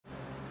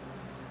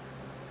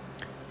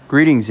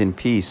Greetings and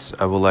peace.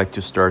 I would like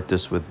to start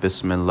this with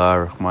Bismillah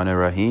ar-Rahman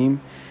ar-Rahim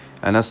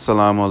and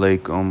Assalamu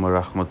alaikum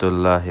wa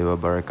rahmatullahi wa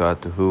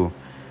barakatuhu.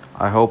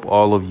 I hope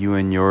all of you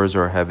and yours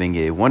are having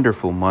a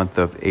wonderful month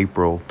of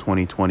April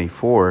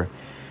 2024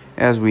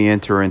 as we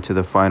enter into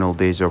the final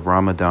days of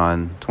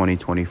Ramadan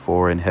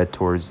 2024 and head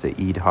towards the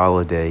Eid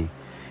holiday.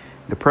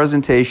 The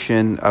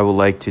presentation I would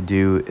like to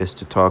do is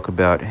to talk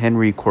about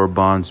Henry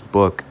Corbin's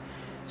book,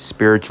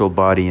 Spiritual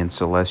Body and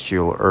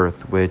Celestial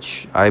Earth,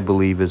 which I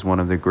believe is one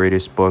of the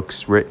greatest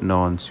books written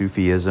on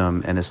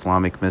Sufism and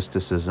Islamic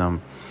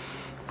mysticism.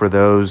 For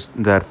those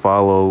that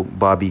follow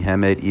Bobby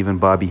Hemmet, even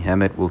Bobby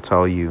Hemmet will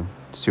tell you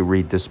to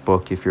read this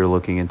book if you're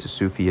looking into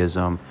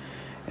Sufism.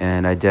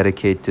 And I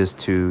dedicate this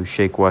to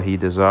Sheikh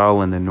Wahid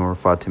Azal and the Nur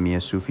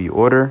Fatimiyya Sufi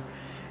order,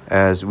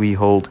 as we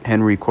hold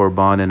Henry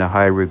Corbin in a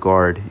high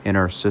regard in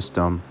our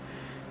system.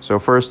 So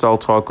first, I'll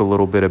talk a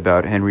little bit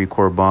about Henry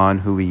Corbin,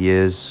 who he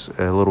is,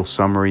 a little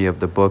summary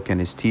of the book and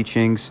his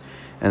teachings,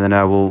 and then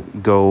I will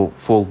go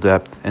full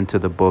depth into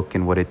the book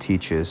and what it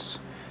teaches.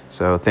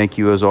 So thank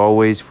you as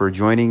always for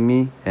joining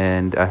me,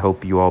 and I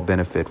hope you all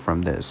benefit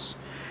from this.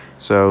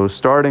 So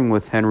starting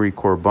with Henry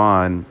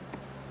Corbin,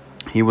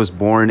 he was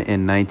born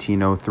in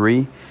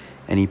 1903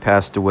 and he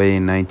passed away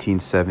in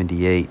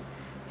 1978.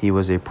 He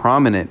was a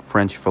prominent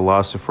French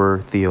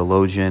philosopher,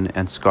 theologian,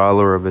 and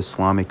scholar of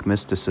Islamic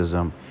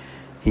mysticism.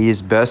 He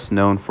is best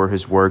known for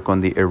his work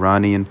on the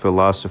Iranian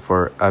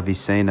philosopher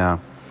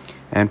Avicenna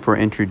and for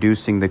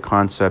introducing the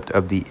concept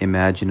of the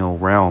imaginal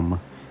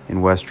realm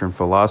in Western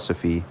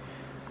philosophy.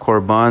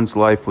 Corbin's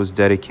life was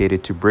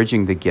dedicated to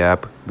bridging the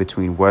gap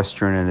between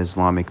Western and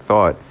Islamic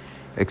thought,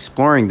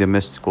 exploring the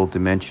mystical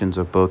dimensions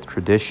of both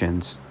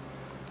traditions.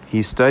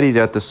 He studied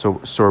at the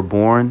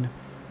Sorbonne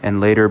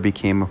and later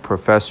became a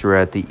professor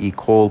at the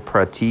École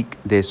Pratique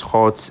des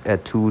Hautes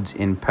Études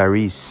in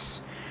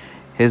Paris.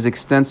 His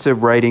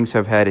extensive writings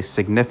have had a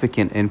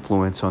significant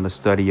influence on the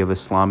study of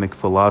Islamic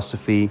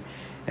philosophy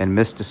and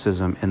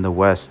mysticism in the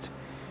West.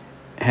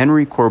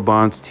 Henry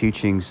Corbin's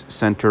teachings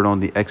centered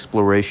on the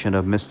exploration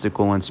of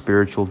mystical and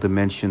spiritual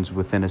dimensions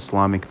within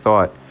Islamic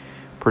thought,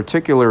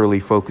 particularly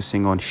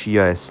focusing on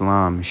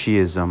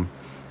Shi'ism,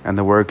 and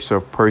the works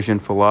of Persian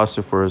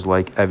philosophers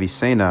like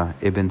Avicenna,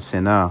 Ibn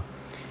Sina,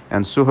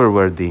 and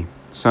Suhrawardi.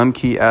 Some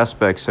key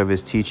aspects of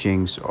his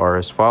teachings are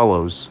as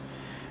follows.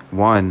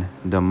 1.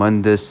 The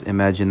Mundus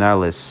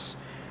Imaginalis.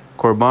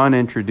 Corbin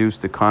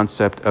introduced the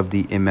concept of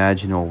the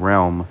imaginal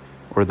realm,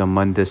 or the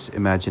Mundus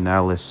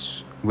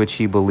Imaginalis, which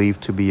he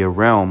believed to be a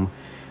realm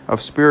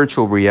of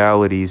spiritual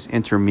realities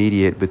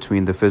intermediate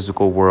between the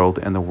physical world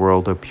and the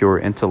world of pure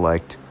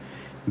intellect.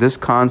 This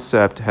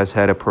concept has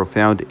had a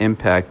profound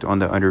impact on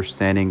the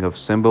understanding of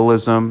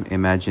symbolism,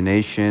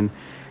 imagination,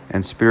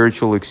 and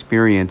spiritual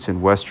experience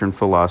in Western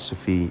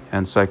philosophy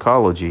and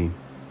psychology.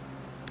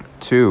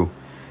 2.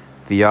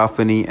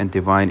 Theophany and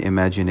divine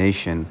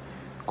imagination.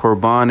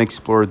 Corbin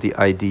explored the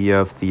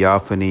idea of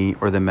theophany,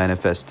 or the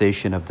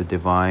manifestation of the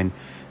divine,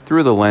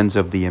 through the lens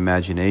of the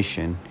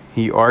imagination.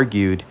 He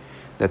argued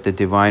that the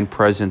divine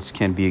presence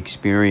can be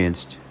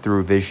experienced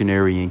through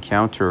visionary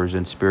encounters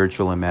and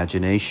spiritual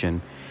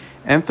imagination,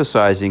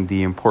 emphasizing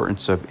the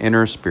importance of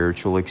inner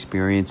spiritual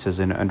experiences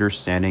and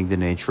understanding the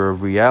nature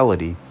of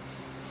reality.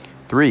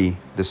 3.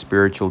 The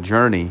spiritual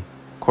journey.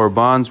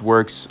 Corbin's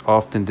works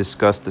often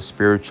discuss the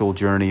spiritual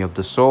journey of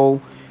the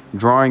soul,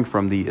 drawing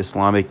from the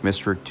Islamic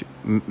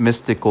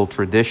mystical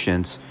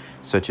traditions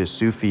such as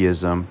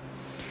Sufism.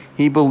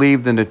 He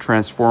believed in the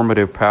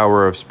transformative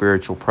power of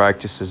spiritual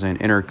practices and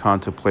inner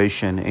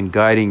contemplation in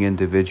guiding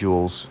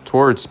individuals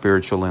towards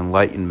spiritual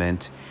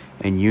enlightenment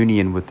and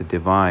union with the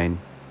divine.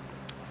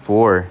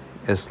 4.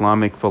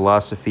 Islamic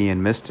philosophy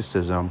and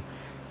mysticism.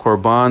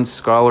 Corbin's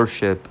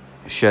scholarship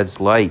sheds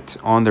light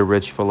on the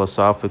rich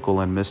philosophical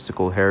and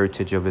mystical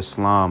heritage of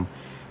Islam,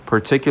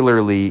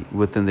 particularly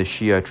within the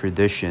Shia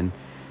tradition.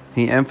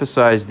 He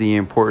emphasized the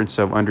importance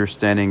of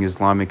understanding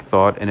Islamic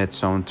thought in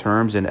its own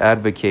terms and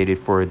advocated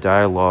for a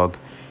dialogue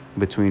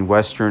between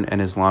Western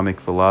and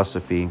Islamic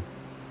philosophy.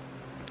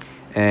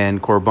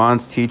 And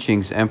Corbin's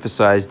teachings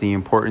emphasized the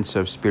importance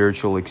of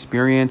spiritual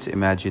experience,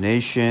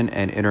 imagination,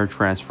 and inner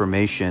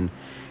transformation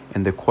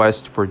in the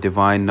quest for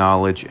divine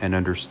knowledge and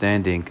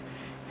understanding.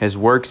 His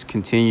works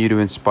continue to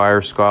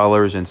inspire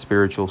scholars and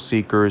spiritual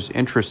seekers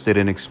interested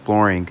in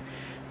exploring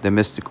the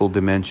mystical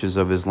dimensions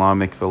of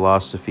Islamic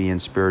philosophy and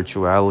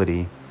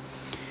spirituality.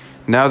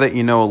 Now that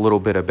you know a little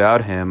bit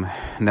about him,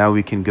 now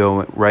we can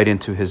go right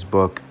into his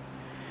book,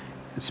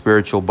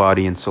 Spiritual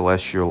Body and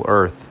Celestial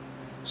Earth.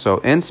 So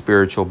in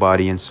Spiritual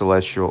Body and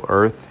Celestial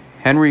Earth,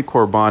 Henry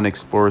Corbin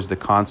explores the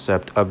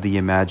concept of the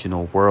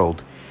imaginal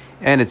world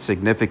and its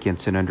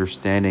significance in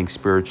understanding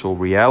spiritual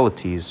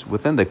realities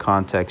within the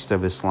context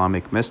of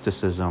Islamic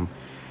mysticism.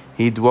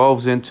 He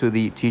delves into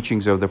the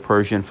teachings of the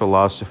Persian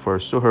philosopher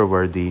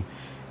Suhrawardi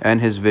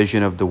and his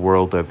vision of the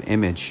world of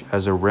image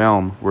as a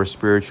realm where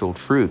spiritual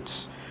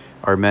truths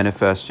are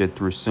manifested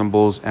through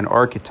symbols and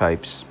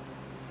archetypes.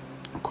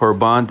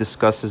 Corbin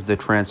discusses the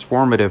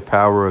transformative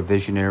power of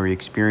visionary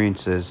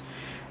experiences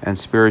and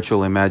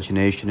spiritual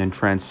imagination in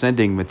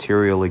transcending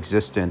material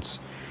existence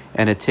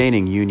and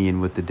attaining union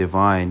with the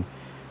divine.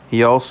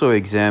 He also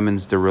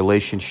examines the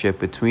relationship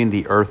between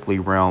the earthly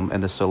realm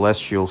and the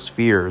celestial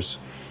spheres,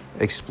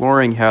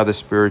 exploring how the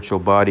spiritual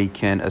body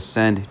can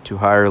ascend to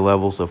higher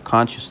levels of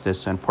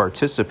consciousness and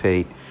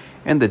participate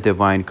in the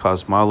divine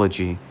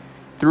cosmology.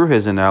 Through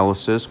his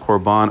analysis,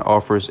 Corbin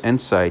offers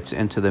insights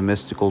into the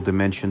mystical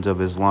dimensions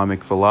of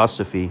Islamic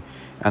philosophy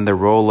and the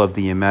role of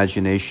the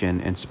imagination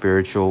in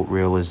spiritual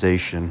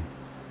realization.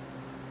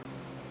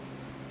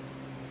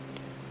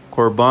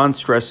 Corbin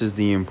stresses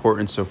the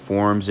importance of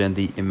forms and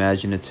the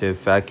imaginative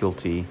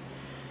faculty.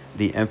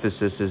 The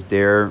emphasis is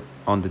there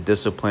on the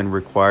discipline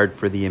required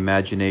for the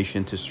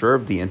imagination to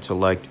serve the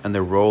intellect and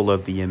the role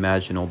of the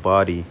imaginal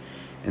body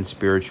in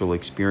spiritual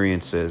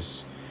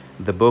experiences.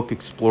 The book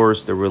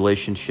explores the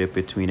relationship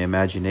between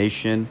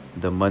imagination,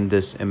 the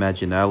mundus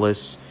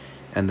imaginalis,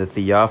 and the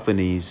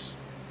theophanies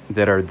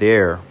that are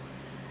there.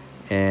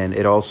 And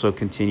it also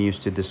continues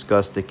to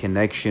discuss the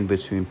connection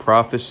between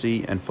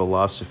prophecy and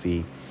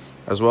philosophy,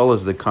 as well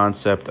as the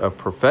concept of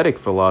prophetic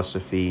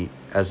philosophy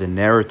as a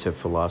narrative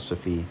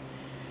philosophy.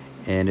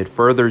 And it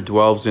further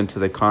delves into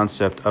the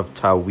concept of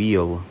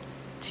Tawil,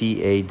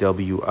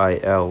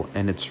 Tawil,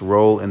 and its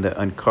role in the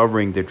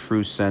uncovering the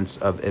true sense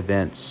of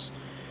events.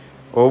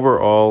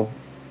 Overall,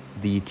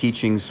 the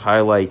teachings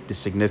highlight the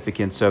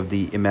significance of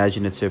the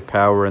imaginative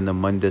power in the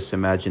mundus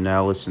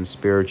imaginalis and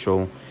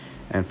spiritual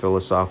and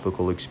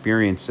philosophical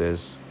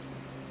experiences.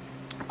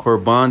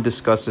 Corbin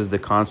discusses the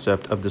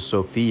concept of the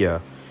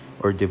Sophia,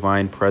 or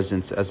divine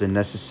presence, as a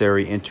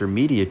necessary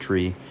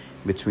intermediary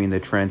between the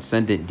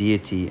transcendent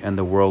deity and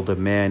the world of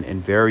man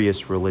in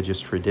various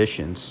religious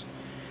traditions.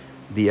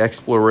 The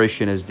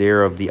exploration is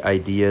there of the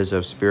ideas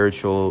of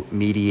spiritual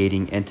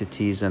mediating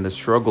entities and the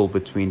struggle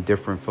between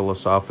different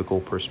philosophical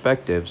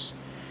perspectives.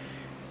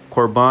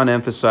 Corbin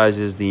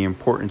emphasizes the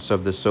importance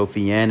of the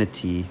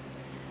Sophianity,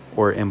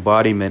 or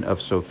embodiment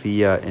of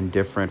Sophia in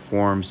different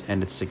forms,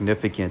 and its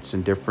significance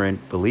in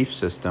different belief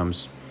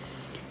systems.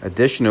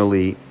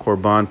 Additionally,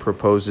 Corbin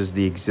proposes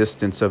the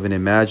existence of an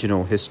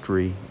imaginal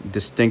history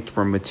distinct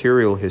from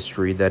material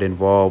history that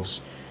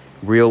involves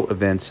real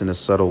events in a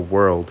subtle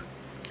world.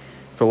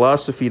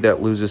 Philosophy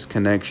that loses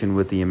connection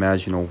with the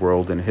imaginal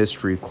world and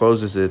history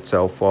closes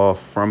itself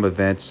off from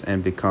events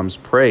and becomes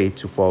prey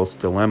to false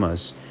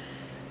dilemmas.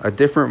 A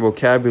different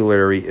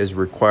vocabulary is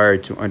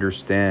required to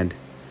understand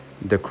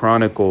the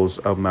chronicles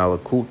of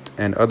Malakut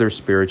and other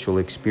spiritual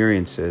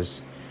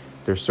experiences.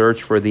 The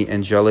search for the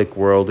angelic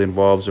world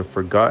involves a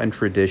forgotten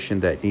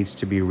tradition that needs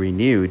to be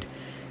renewed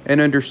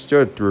and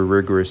understood through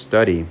rigorous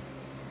study.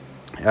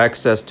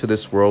 Access to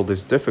this world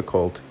is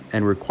difficult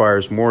and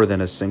requires more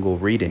than a single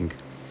reading.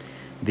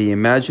 The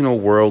imaginal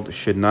world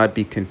should not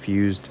be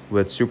confused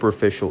with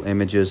superficial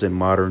images in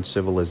modern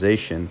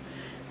civilization.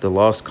 The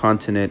lost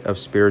continent of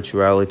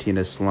spirituality in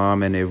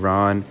Islam and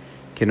Iran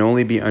can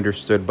only be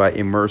understood by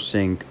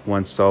immersing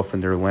oneself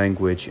in their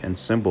language and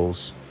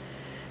symbols.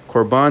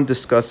 Corbin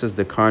discusses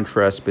the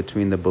contrast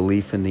between the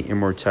belief in the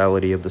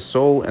immortality of the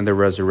soul and the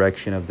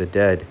resurrection of the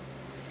dead.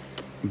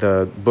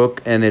 The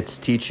book and its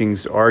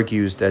teachings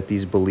argues that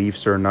these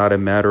beliefs are not a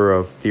matter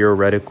of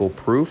theoretical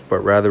proof,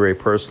 but rather a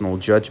personal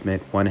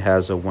judgment one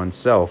has of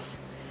oneself.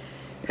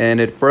 And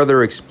it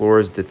further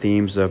explores the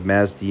themes of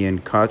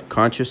Mazdean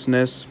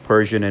consciousness,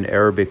 Persian and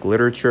Arabic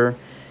literature,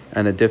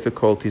 and the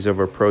difficulties of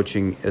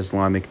approaching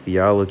Islamic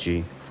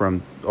theology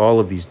from all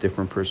of these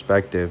different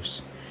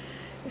perspectives.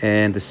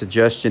 And the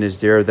suggestion is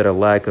there that a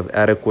lack of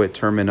adequate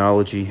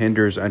terminology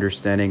hinders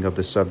understanding of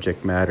the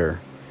subject matter.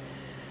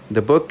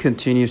 The book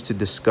continues to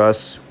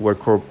discuss what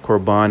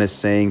Corbin is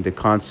saying, the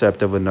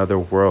concept of another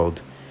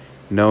world,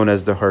 known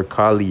as the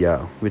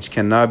Harkalia, which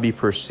cannot be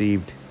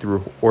perceived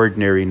through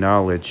ordinary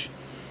knowledge.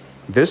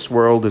 This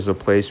world is a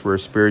place where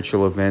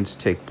spiritual events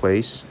take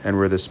place and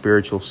where the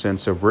spiritual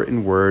sense of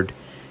written word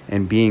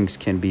and beings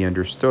can be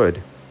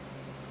understood.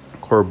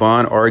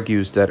 Corbin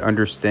argues that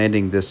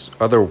understanding this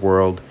other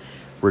world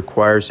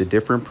requires a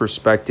different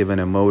perspective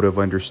and a mode of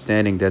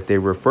understanding that they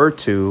refer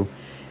to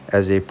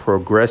as a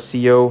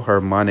progressio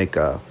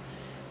harmonica.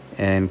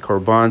 And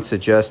Corbin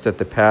suggests that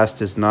the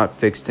past is not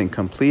fixed and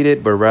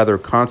completed, but rather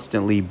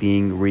constantly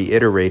being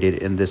reiterated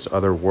in this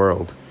other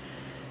world.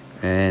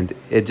 And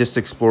it just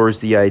explores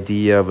the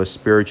idea of a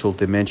spiritual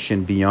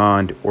dimension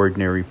beyond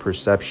ordinary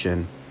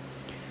perception.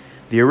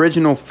 The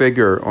original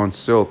figure on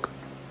silk,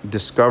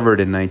 discovered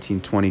in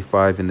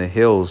 1925 in the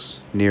hills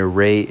near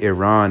Ray,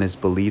 Iran, is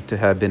believed to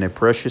have been a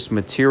precious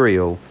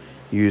material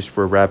used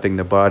for wrapping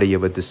the body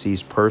of a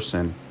deceased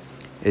person.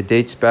 It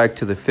dates back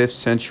to the 5th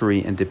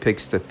century and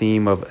depicts the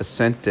theme of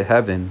ascent to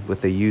heaven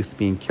with a youth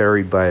being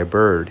carried by a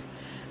bird.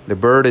 The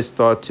bird is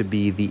thought to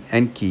be the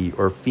Enki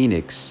or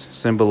phoenix,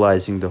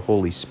 symbolizing the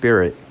Holy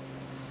Spirit.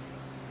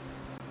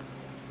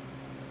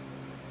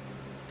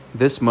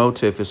 This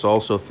motif is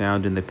also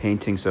found in the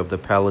paintings of the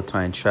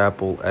Palatine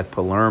Chapel at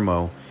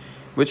Palermo,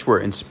 which were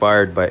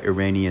inspired by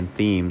Iranian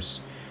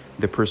themes.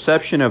 The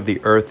perception of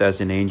the earth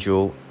as an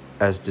angel,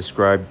 as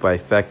described by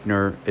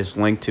Fechner, is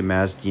linked to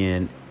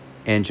Mazdean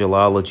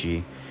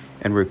angelology,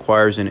 and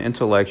requires an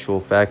intellectual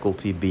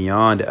faculty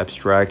beyond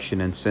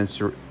abstraction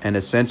and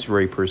a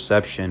sensory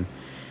perception.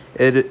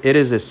 It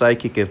is a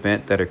psychic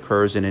event that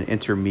occurs in an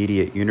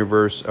intermediate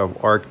universe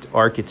of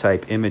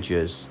archetype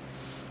images,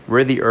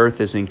 where the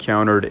earth is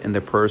encountered in the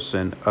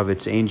person of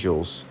its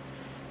angels.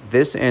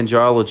 This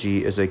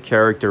angelology is a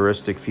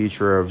characteristic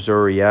feature of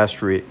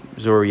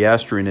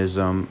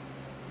Zoroastrianism,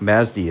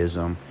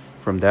 Mazdeism,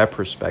 from that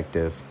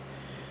perspective.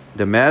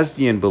 The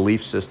Mazdean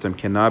belief system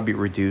cannot be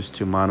reduced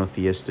to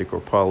monotheistic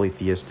or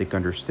polytheistic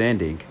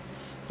understanding.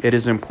 It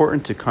is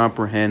important to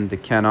comprehend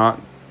the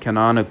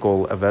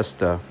canonical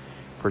Avesta,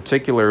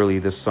 particularly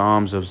the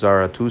Psalms of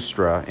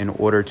Zarathustra, in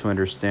order to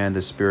understand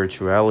the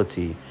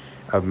spirituality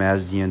of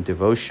Mazdean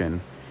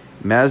devotion.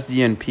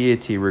 Mazdean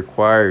piety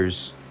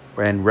requires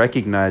and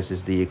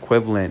recognizes the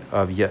equivalent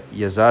of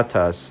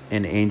Yazatas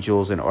in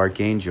angels and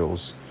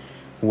archangels,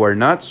 who are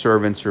not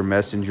servants or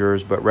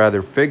messengers, but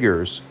rather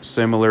figures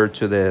similar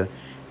to the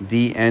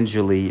De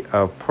Angeli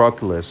of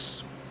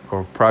Proculus.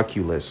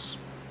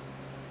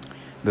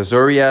 The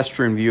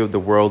Zoroastrian view of the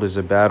world is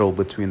a battle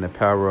between the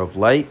power of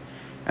light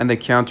and the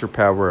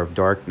counterpower of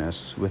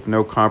darkness, with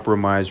no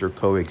compromise or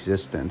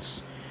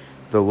coexistence.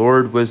 The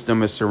Lord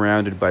Wisdom is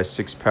surrounded by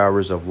 6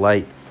 powers of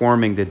light,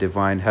 forming the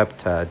divine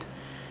heptad.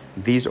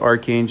 These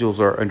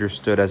archangels are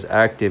understood as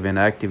active and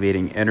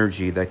activating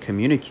energy that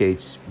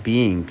communicates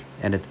being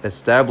and it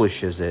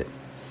establishes it.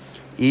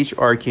 Each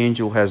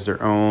archangel has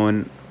their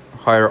own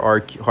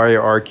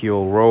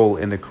hierarchical role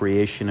in the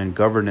creation and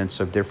governance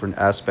of different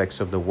aspects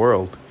of the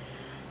world.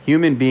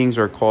 Human beings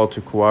are called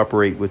to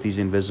cooperate with these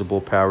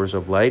invisible powers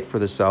of light for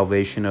the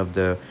salvation of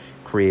the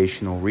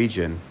creational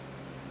region.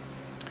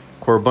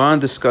 Corbin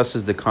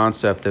discusses the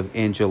concept of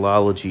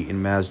angelology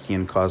in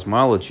Mazdean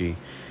cosmology,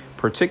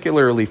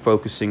 particularly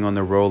focusing on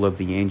the role of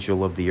the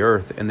angel of the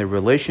earth and the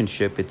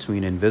relationship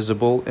between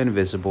invisible and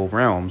visible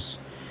realms.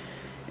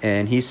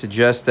 And he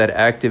suggests that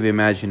active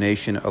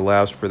imagination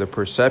allows for the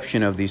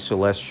perception of these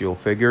celestial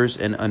figures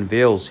and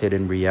unveils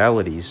hidden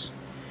realities.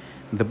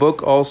 The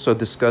book also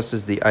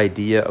discusses the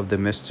idea of the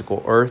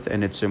mystical earth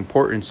and its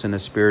importance in the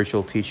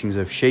spiritual teachings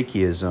of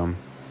Shi'ism.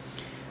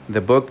 The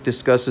book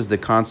discusses the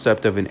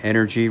concept of an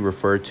energy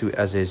referred to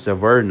as a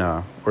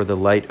zavarna, or the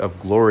light of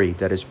glory,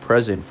 that is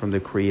present from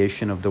the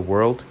creation of the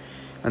world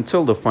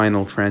until the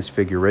final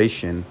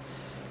transfiguration.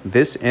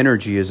 This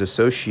energy is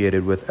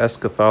associated with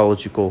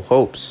eschatological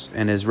hopes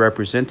and is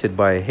represented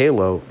by a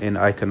halo in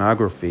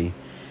iconography.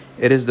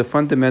 It is the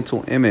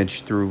fundamental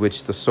image through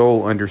which the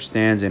soul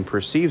understands and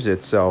perceives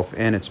itself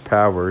and its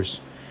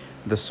powers.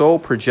 The soul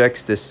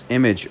projects this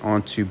image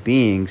onto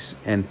beings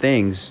and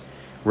things,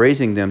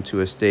 raising them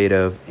to a state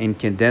of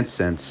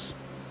incandescence.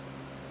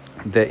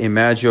 The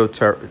imago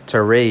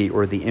terrae,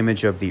 or the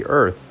image of the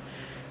earth,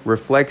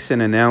 reflects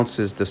and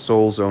announces the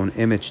soul's own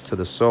image to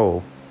the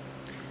soul.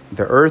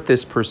 The earth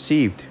is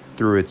perceived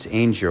through its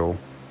angel,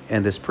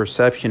 and this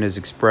perception is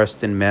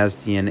expressed in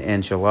Mazdean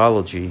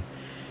angelology.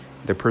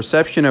 The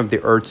perception of the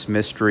earth's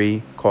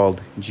mystery,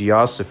 called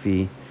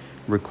geosophy,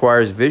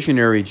 requires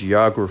visionary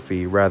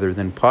geography rather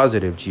than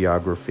positive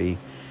geography.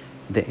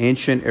 The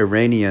ancient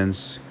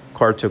Iranians'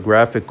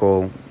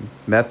 cartographical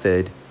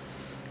method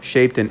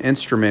shaped an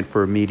instrument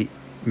for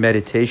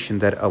meditation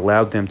that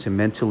allowed them to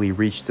mentally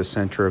reach the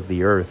center of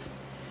the earth.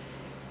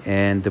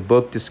 And the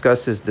book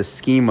discusses the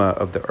schema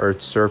of the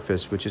earth's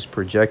surface, which is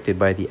projected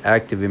by the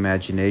active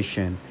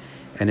imagination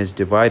and is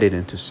divided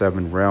into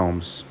 7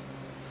 realms.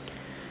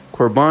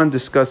 Corbin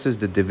discusses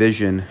the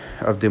division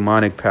of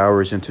demonic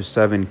powers into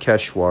 7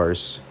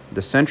 keshwars.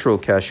 The central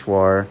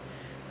keshwar,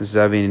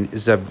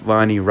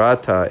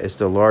 Zavanirata, is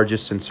the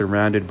largest and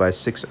surrounded by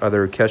 6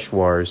 other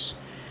keshwars.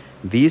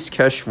 These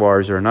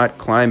keshwars are not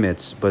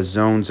climates, but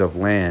zones of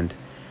land.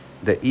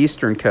 The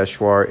eastern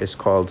keshwar is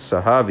called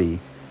Sahavi,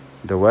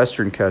 the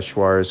western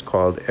keshwar is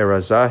called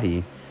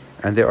Erazahi,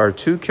 and there are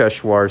 2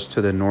 keshwars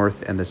to the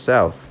north and the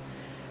south.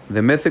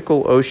 The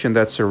mythical ocean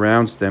that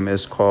surrounds them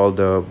is called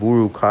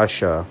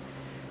Vurukasha.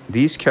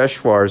 These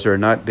keshwars are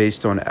not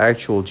based on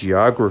actual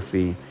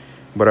geography,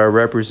 but are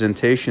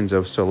representations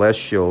of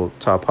celestial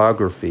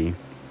topography.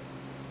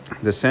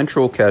 The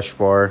central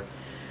keshwar,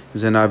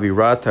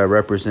 Zanavirata,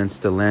 represents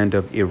the land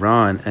of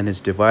Iran and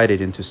is divided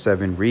into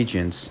 7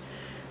 regions.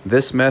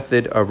 This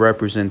method of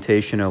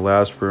representation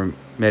allows for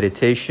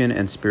meditation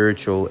and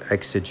spiritual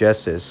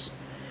exegesis.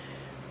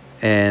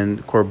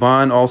 And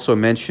Corbin also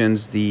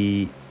mentions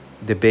the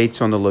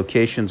debates on the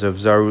locations of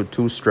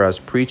Zarathustra's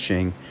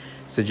preaching,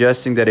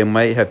 suggesting that it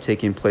might have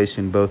taken place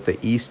in both the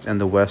east and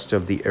the west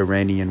of the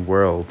Iranian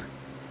world.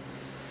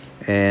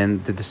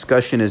 And the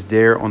discussion is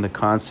there on the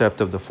concept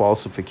of the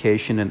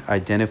falsification and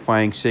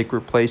identifying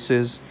sacred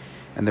places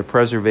and the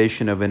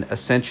preservation of an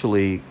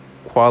essentially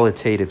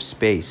qualitative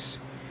space.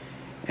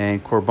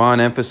 And Corbin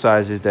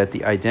emphasizes that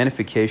the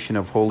identification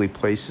of holy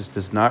places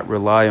does not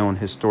rely on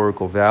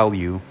historical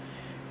value,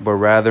 but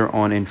rather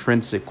on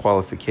intrinsic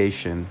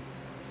qualification.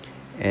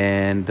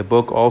 And the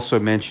book also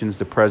mentions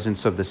the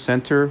presence of the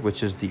center,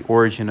 which is the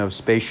origin of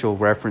spatial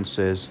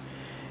references,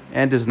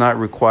 and does not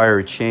require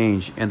a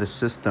change in the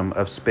system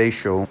of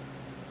spatial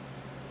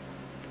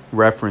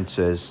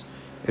references.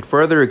 It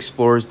further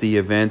explores the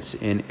events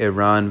in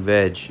Iran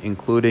Veg,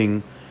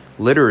 including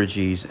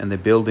liturgies and the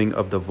building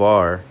of the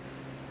Var.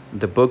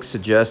 The book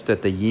suggests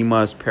that the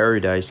Yima's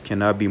paradise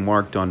cannot be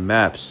marked on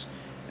maps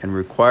and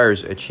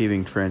requires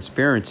achieving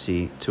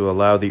transparency to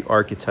allow the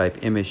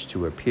archetype image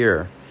to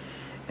appear.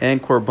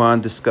 And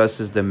Corbin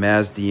discusses the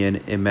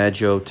Mazdean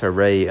imago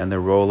terrae and the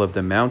role of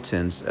the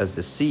mountains as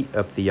the seat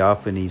of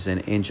theophanies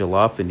and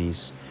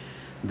angelophanies.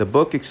 The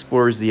book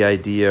explores the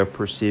idea of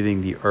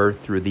perceiving the earth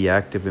through the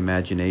active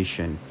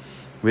imagination,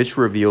 which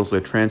reveals a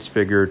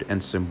transfigured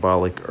and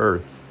symbolic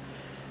earth.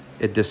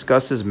 It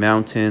discusses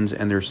mountains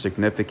and their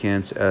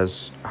significance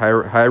as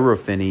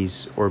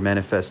hierophanies or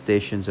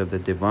manifestations of the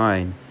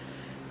divine.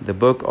 The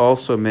book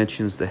also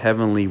mentions the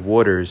heavenly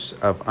waters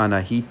of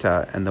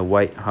Anahita and the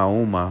white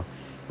Hauma,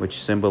 which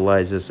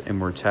symbolizes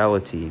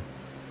immortality.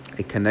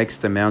 It connects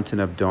the Mountain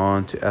of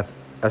Dawn to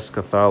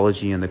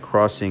eschatology and the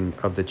crossing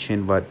of the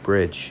Chinvat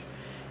Bridge,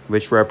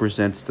 which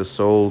represents the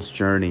soul's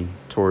journey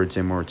towards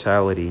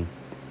immortality.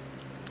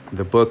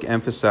 The book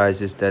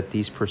emphasizes that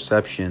these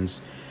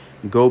perceptions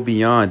go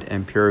beyond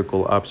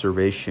empirical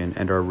observation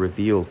and are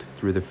revealed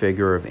through the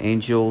figure of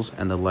angels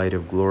and the light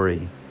of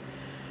glory.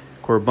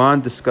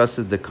 Corbin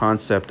discusses the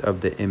concept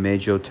of the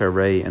imago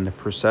terrae and the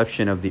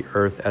perception of the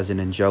earth as an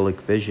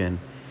angelic vision.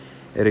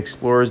 It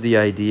explores the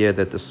idea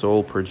that the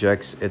soul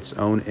projects its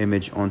own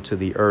image onto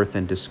the earth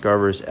and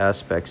discovers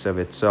aspects of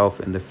itself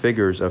in the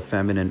figures of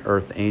feminine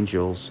earth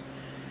angels.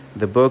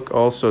 The book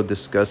also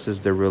discusses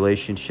the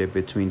relationship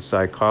between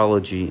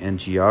psychology and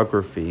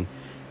geography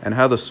and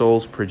how the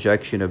soul's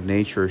projection of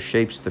nature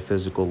shapes the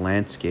physical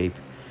landscape.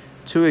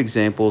 Two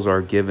examples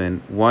are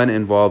given, one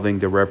involving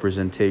the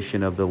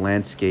representation of the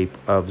landscape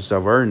of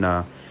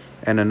Zavarna,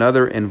 and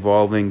another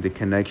involving the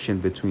connection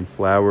between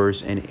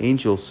flowers and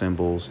angel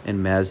symbols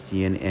in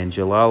Mazdean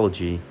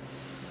angelology.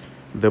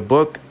 The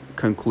book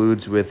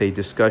concludes with a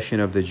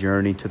discussion of the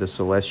journey to the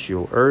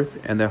celestial earth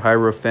and the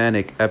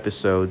hierophanic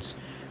episodes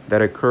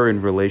that occur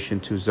in relation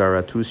to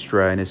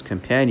Zarathustra and his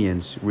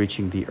companions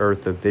reaching the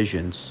earth of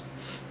visions.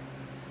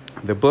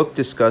 The book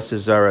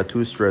discusses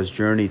Zarathustra's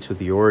journey to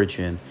the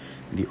origin,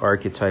 the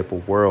archetypal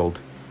world,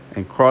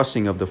 and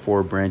crossing of the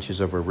four branches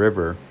of a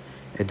river.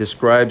 It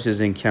describes his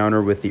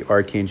encounter with the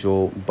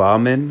archangel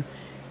Bahman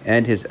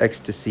and his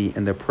ecstasy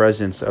in the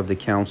presence of the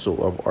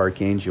council of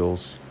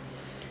archangels.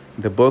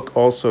 The book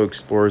also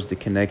explores the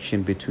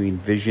connection between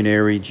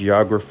visionary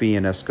geography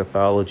and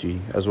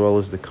eschatology, as well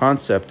as the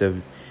concept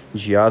of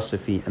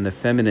geosophy and the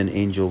feminine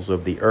angels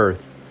of the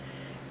earth.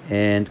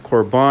 And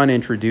Corbin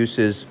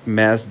introduces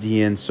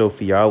Mazdean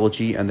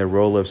sophiology and the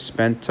role of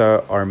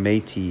Spenta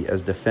Armati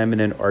as the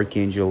feminine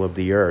archangel of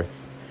the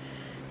earth.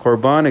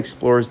 Corbin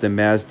explores the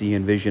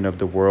Mazdean vision of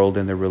the world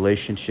and the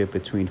relationship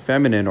between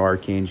feminine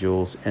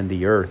archangels and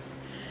the earth.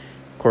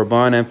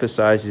 Corbin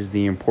emphasizes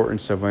the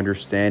importance of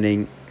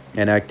understanding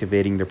and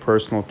activating the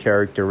personal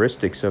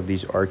characteristics of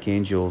these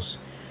archangels.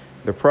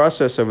 The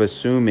process of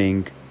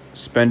assuming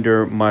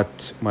Spender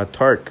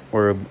Matark,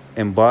 or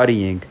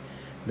embodying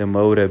the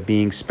mode of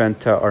being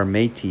Spenta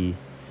Armati,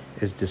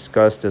 is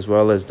discussed, as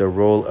well as the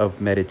role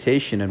of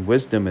meditation and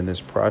wisdom in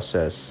this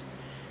process.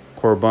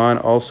 Corbin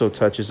also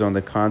touches on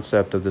the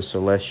concept of the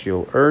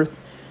celestial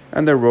earth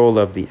and the role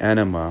of the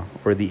anima,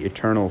 or the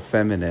eternal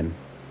feminine,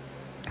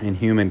 in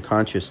human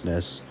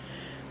consciousness.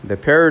 The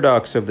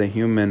paradox of the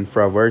human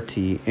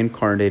Fravarti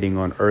incarnating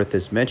on earth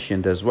is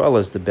mentioned, as well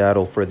as the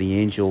battle for the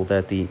angel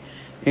that the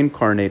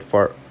incarnate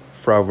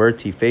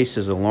Fravarti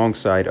faces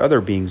alongside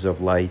other beings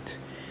of light.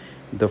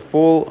 The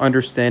full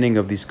understanding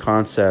of these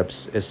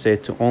concepts is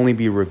said to only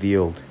be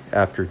revealed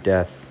after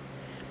death.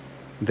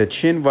 The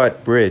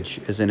Chinvat Bridge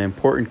is an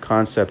important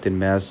concept in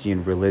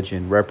Mazdean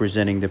religion,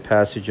 representing the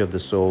passage of the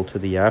soul to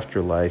the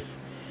afterlife.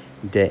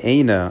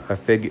 De'ena,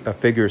 a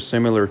figure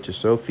similar to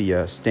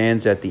Sophia,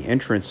 stands at the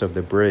entrance of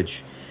the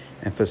bridge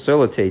and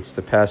facilitates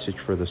the passage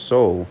for the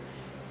soul.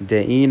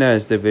 De'ena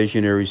is the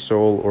visionary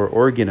soul or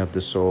organ of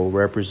the soul,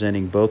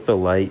 representing both the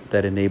light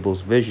that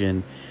enables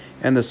vision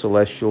and the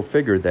celestial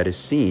figure that is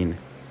seen.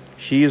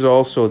 She is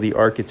also the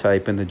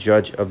archetype and the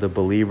judge of the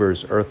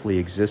believer's earthly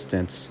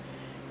existence.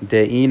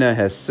 De'ena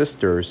has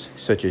sisters,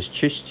 such as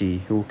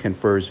Chishti, who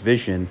confers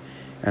vision,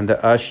 and the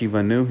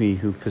Ashivanuhi,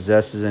 who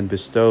possesses and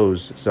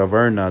bestows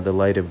Zavarna, the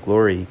light of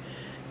glory.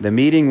 The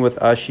meeting with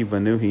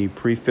Ashivanuhi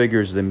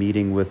prefigures the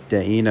meeting with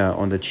De'ena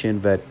on the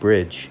Chinvat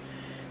Bridge.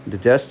 The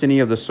destiny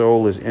of the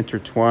soul is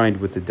intertwined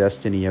with the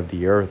destiny of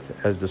the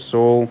earth, as the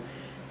soul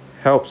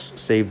helps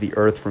save the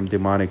earth from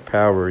demonic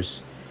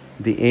powers.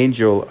 The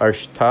angel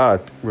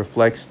Ashtat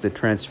reflects the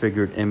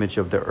transfigured image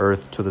of the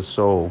earth to the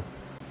soul.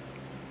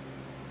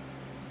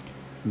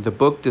 The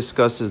book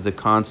discusses the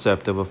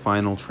concept of a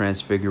final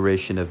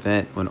transfiguration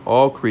event when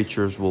all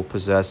creatures will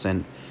possess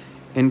an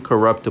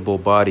incorruptible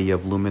body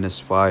of luminous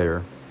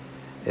fire.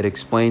 It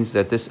explains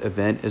that this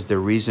event is the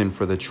reason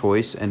for the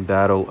choice and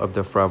battle of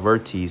the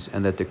Fravartis,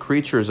 and that the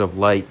creatures of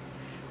light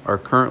are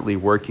currently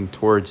working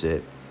towards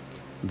it.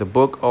 The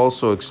book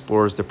also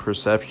explores the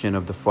perception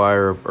of the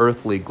fire of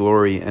earthly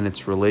glory and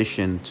its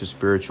relation to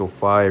spiritual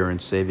fire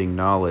and saving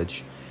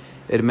knowledge.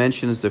 It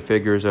mentions the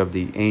figures of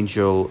the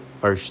angel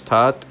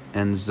Arshtat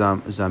and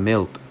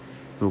Zamilt,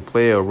 who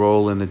play a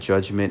role in the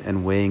judgment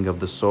and weighing of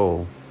the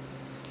soul.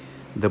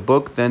 The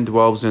book then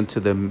delves into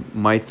the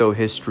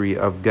mytho-history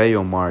of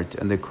Geomart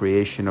and the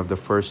creation of the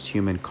first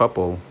human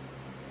couple,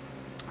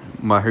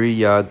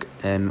 Mahiryag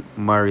and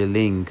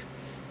Mariling,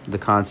 the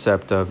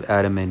concept of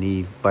Adam and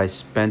Eve, by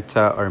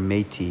Spenta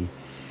Armati.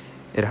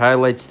 It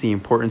highlights the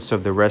importance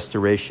of the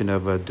restoration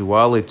of a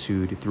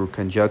dualitude through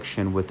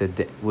conjunction with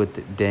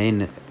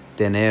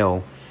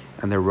Danael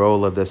and the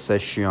role of the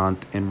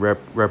Seshiant in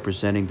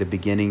representing the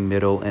beginning,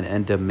 middle, and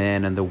end of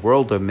man and the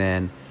world of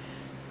man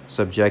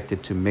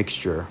subjected to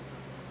mixture.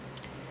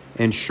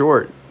 In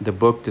short, the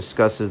book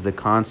discusses the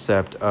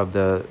concept of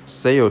the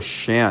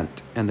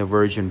Seoshant and the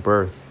virgin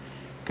birth,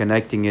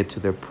 connecting it to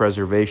the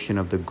preservation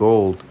of the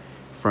gold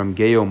from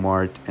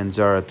Geomart and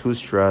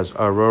Zarathustra's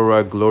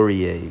Aurora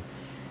Gloriae.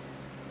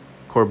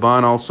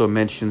 Corbin also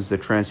mentions the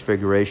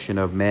transfiguration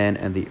of man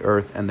and the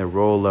earth and the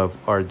role of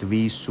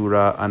Ardvi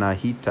Sura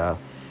Anahita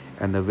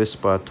and the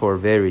Vispa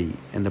Torveri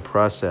in the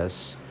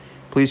process.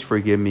 Please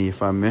forgive me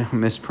if I'm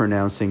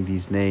mispronouncing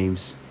these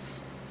names.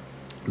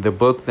 The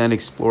book then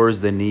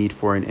explores the need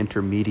for an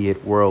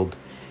intermediate world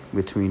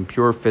between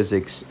pure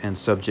physics and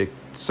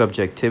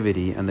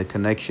subjectivity and the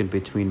connection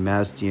between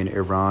Mazdean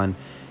Iran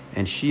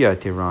and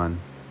Shi'ite Iran.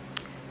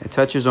 It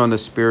touches on the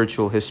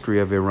spiritual history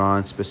of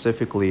Iran,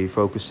 specifically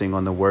focusing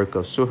on the work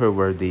of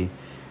Suhrawardi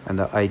and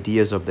the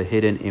ideas of the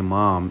hidden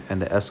imam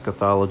and the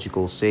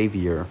eschatological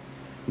savior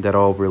that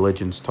all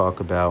religions talk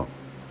about.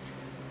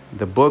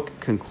 The book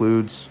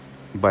concludes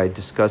by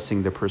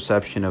discussing the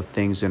perception of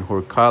things in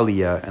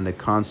Hurkalia and the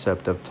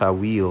concept of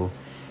Tawil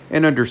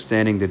and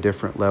understanding the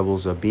different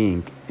levels of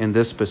being in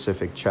this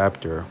specific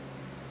chapter.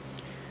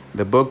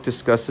 The book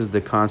discusses the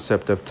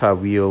concept of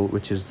Tawil,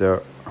 which is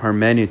the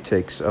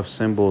hermeneutics of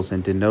symbols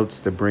and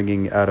denotes the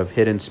bringing out of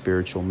hidden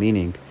spiritual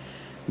meaning.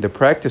 The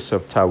practice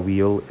of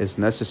Tawil is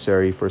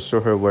necessary for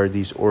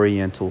Suhrawardi's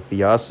Oriental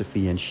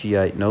theosophy and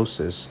Shi'ite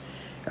gnosis,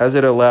 as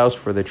it allows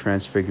for the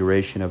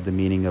transfiguration of the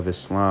meaning of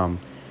Islam.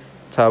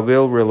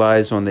 Tawil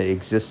relies on the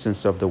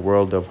existence of the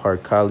world of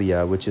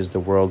Harkalia, which is the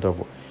world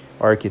of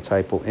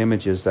archetypal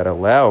images that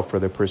allow for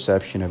the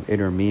perception of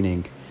inner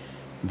meaning.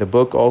 The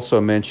book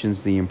also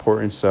mentions the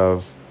importance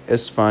of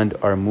Isfand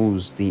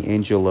Armuz, the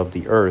angel of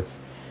the earth,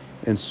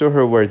 in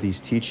Suhrawardi's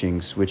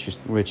teachings,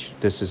 which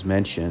this is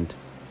mentioned.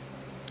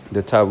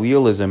 The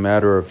Tawil is a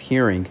matter of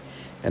hearing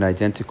an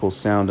identical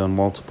sound on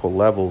multiple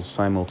levels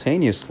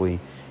simultaneously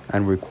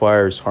and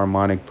requires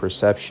harmonic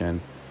perception.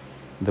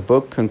 The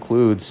book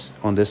concludes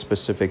on this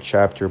specific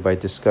chapter by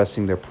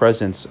discussing the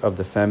presence of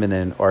the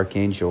feminine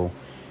archangel,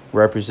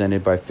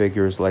 represented by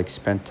figures like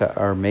Spenta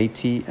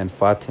Armati and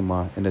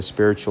Fatima in the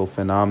spiritual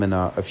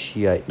phenomena of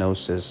Shiite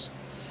gnosis.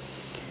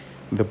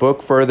 The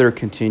book further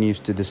continues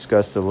to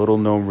discuss the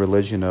little-known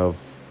religion of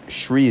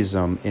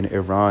Shi'ism in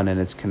Iran and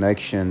its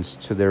connections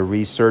to the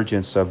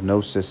resurgence of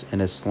gnosis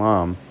in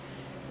Islam.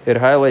 It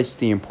highlights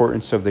the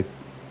importance of the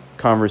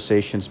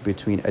conversations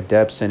between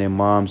adepts and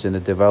imams in the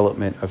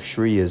development of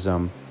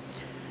Shi'ism.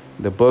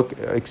 The book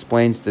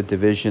explains the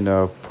division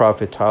of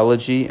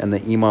prophetology and the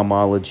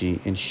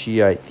imamology in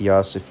Shiite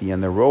theosophy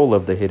and the role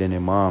of the hidden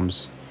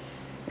imams.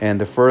 And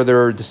the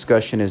further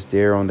discussion is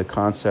there on the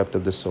concept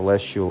of the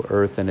celestial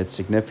earth and its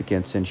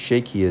significance in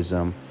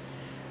Shaykhism.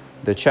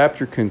 The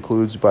chapter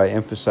concludes by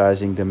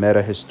emphasizing the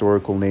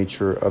meta-historical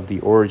nature of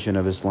the origin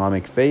of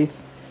Islamic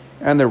faith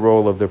and the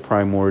role of the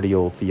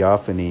primordial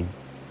theophany.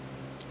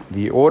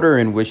 The order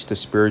in which the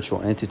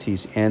spiritual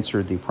entities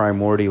answered the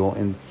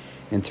primordial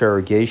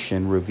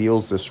interrogation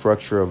reveals the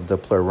structure of the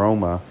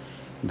pleroma.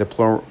 The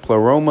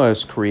pleroma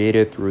is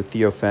created through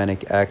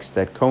theophanic acts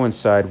that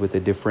coincide with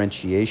the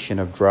differentiation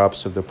of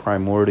drops of the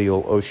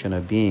primordial ocean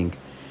of being.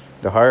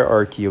 The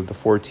hierarchy of the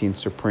 14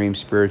 supreme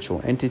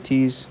spiritual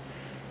entities,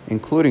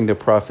 including the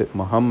Prophet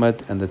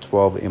Muhammad and the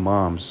 12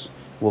 Imams,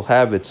 will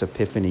have its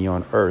epiphany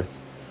on earth.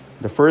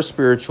 The first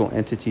spiritual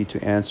entity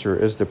to answer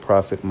is the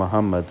Prophet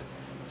Muhammad,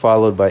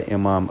 followed by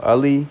Imam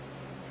Ali,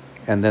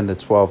 and then the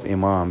 12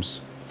 Imams.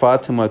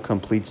 Fatima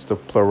completes the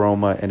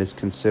pleroma and is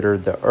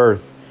considered the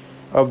earth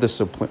of the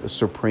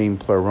supreme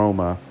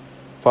pleroma.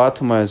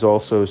 Fatima is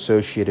also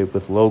associated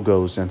with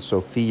Logos and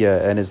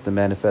Sophia and is the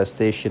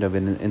manifestation of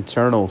an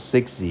internal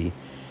Sikzi.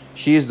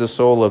 She is the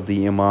soul of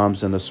the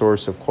Imams and the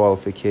source of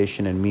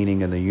qualification and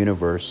meaning in the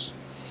universe.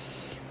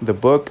 The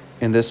book,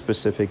 in this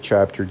specific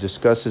chapter,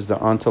 discusses the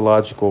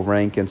ontological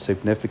rank and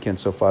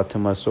significance of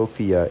Fatima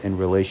Sophia in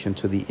relation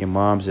to the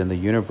Imams in the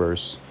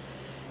universe,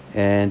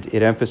 and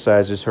it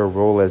emphasizes her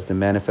role as the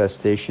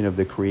manifestation of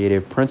the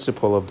creative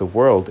principle of the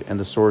world and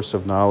the source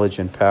of knowledge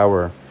and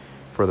power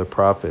for the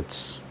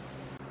prophets.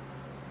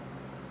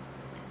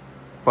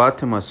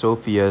 Fatima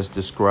Sophia is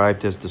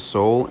described as the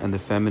soul and the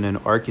feminine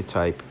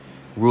archetype,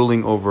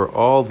 ruling over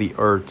all the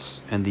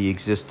earths and the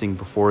existing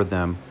before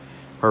them.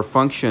 Her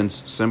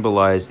functions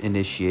symbolize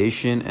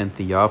initiation and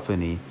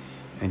theophany,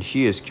 and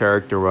she is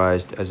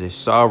characterized as a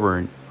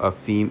sovereign of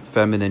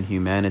feminine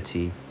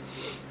humanity.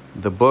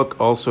 The book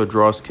also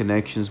draws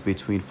connections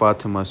between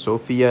Fatima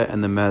Sophia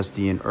and the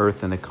Mazdean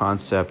earth and the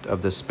concept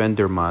of the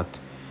Spendermat.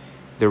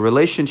 The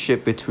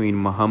relationship between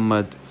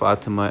Muhammad,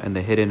 Fatima, and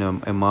the hidden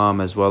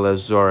Imam, as well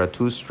as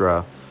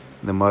Zarathustra,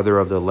 the mother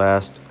of the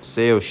last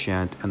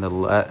Seoshant and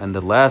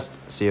the last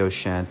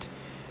Seoshant,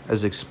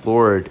 is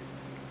explored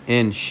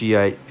in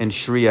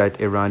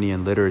Shi'ite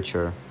Iranian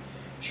literature.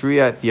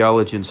 Shi'ite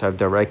theologians have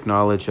direct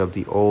knowledge of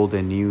the Old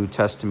and New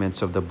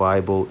Testaments of the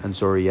Bible and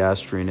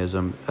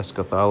Zoroastrianism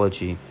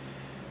eschatology.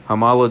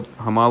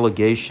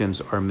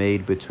 Homologations are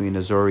made between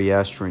the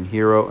Zoroastrian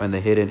hero and the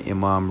hidden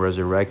Imam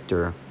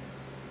resurrector.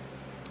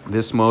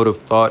 This mode of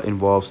thought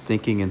involves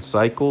thinking in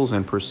cycles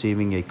and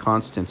perceiving a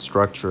constant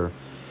structure.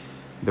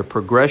 The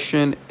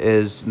progression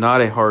is not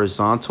a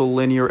horizontal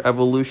linear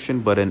evolution,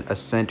 but an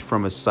ascent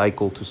from a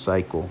cycle to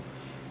cycle.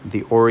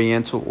 The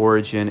oriental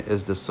origin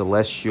is the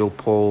celestial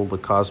pole, the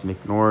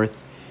cosmic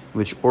north,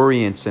 which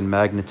orients and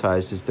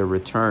magnetizes the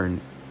return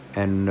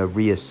and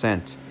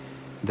reascent.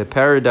 The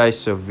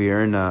paradise of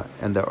Vienna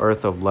and the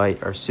earth of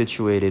light are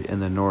situated in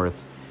the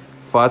north.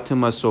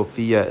 Fatima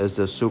Sophia is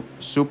the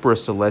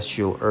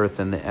supra-celestial earth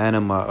and the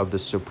anima of the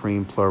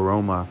supreme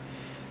pleroma.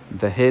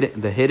 The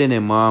hidden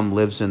Imam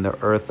lives in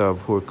the earth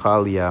of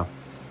Hurkalia.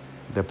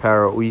 The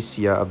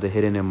parousia of the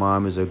hidden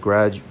Imam is a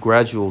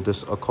gradual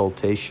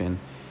disoccultation.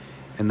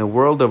 In the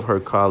world of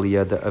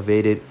Hurkalia, the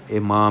evaded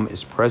Imam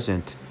is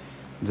present.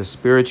 The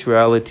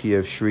spirituality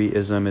of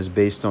Shi'ism is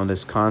based on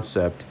this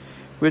concept,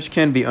 which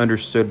can be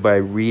understood by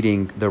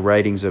reading the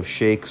writings of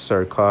Sheikh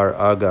Sarkar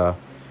Agha.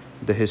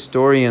 The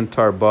historian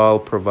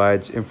Tarbal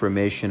provides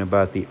information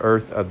about the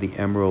earth of the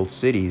Emerald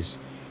Cities,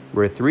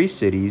 where 3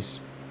 cities,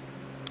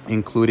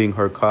 including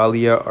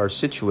Hurkalia, are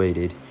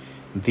situated.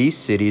 These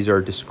cities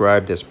are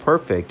described as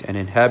perfect, and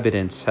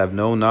inhabitants have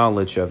no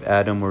knowledge of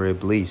Adam or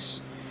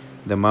Iblis.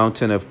 The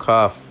mountain of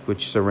Kaf,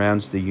 which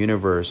surrounds the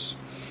universe,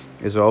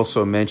 is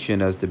also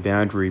mentioned as the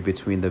boundary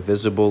between the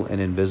visible and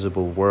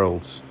invisible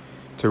worlds.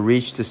 To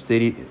reach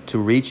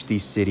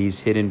these cities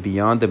hidden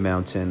beyond the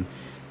mountain,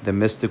 the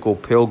mystical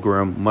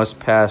pilgrim must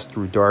pass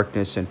through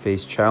darkness and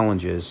face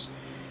challenges.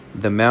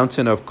 The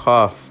mountain of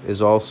Kaf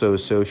is also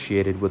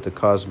associated with the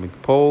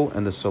cosmic pole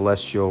and the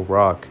celestial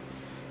rock.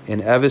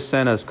 In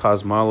Avicenna's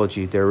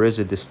cosmology, there is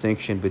a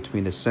distinction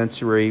between the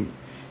sensory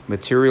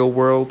material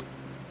world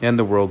and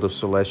the world of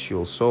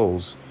celestial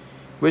souls,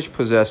 which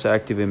possess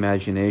active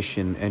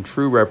imagination and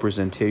true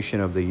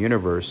representation of the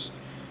universe.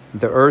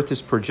 The earth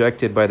is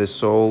projected by the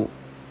soul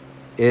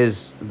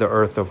is the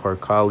earth of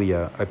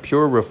Hurkalia, a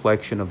pure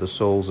reflection of the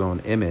soul's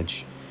own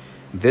image.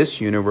 This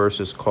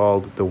universe is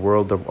called the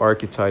world of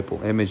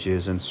archetypal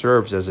images and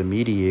serves as a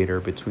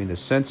mediator between the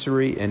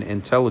sensory and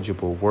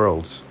intelligible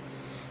worlds.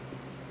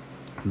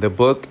 The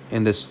book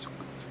in this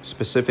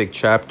specific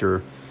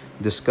chapter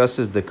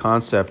discusses the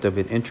concept of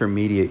an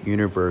intermediate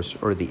universe,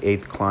 or the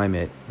 8th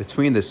climate,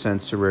 between the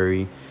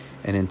sensory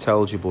and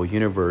intelligible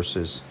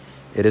universes.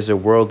 It is a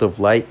world of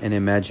light and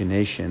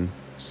imagination,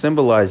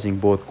 symbolizing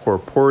both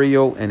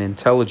corporeal and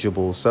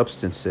intelligible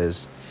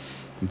substances.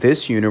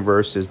 This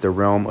universe is the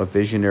realm of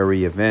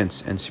visionary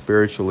events and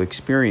spiritual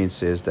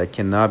experiences that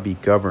cannot be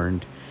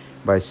governed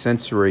by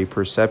sensory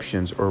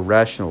perceptions or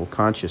rational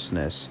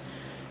consciousness.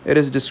 It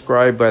is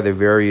described by the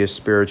various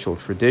spiritual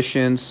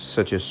traditions,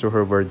 such as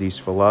Suhrawardi's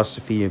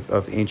philosophy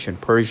of ancient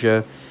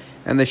Persia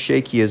and the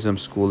Shaikhism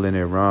school in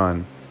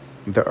Iran.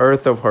 The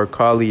earth of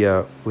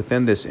Hurkalia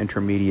within this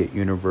intermediate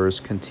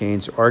universe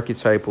contains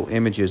archetypal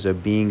images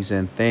of beings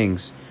and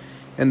things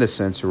in the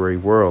sensory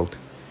world.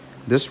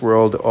 This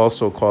world,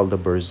 also called the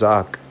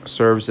Barzakh,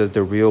 serves as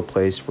the real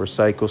place for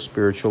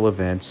psycho-spiritual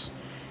events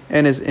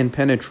and is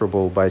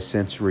impenetrable by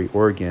sensory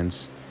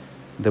organs.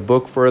 The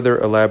book further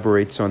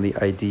elaborates on the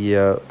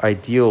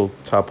ideal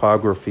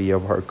topography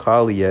of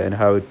Hurkalia and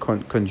how it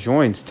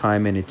conjoins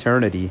time and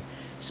eternity,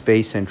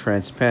 space and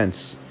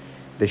transpense.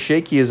 The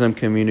Shaikhism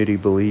community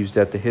believes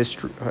that the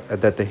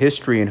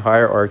history and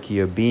hierarchy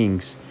of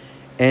beings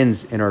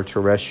ends in our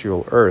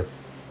terrestrial earth,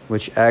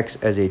 which acts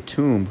as a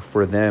tomb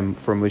for them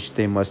from which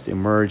they must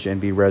emerge and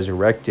be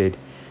resurrected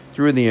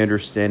through the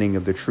understanding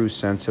of the true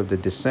sense of the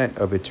descent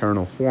of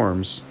eternal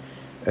forms.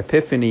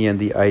 Epiphany and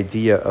the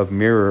idea of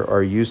mirror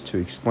are used to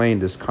explain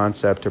this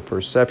concept of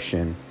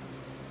perception.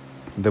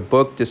 The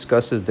book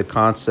discusses the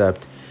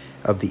concept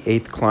of the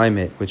 8th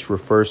climate, which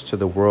refers to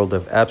the world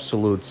of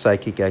absolute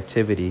psychic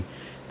activity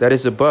that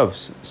is above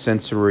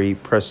sensory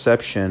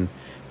perception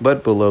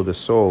but below the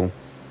soul.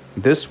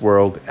 This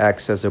world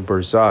acts as a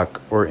barzakh,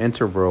 or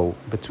interval,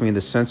 between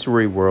the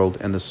sensory world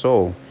and the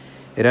soul.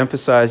 It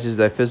emphasizes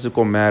that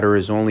physical matter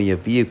is only a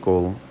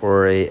vehicle,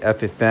 or a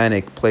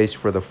epiphanic place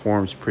for the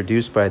forms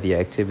produced by the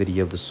activity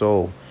of the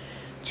soul.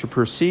 To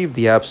perceive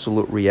the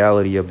absolute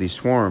reality of these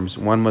forms,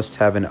 one must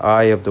have an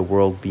eye of the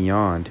world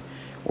beyond,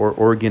 or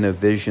organ of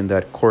vision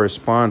that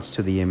corresponds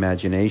to the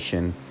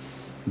imagination.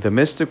 The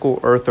mystical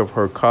earth of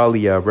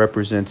Hurkalia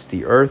represents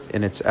the earth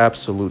in its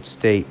absolute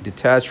state,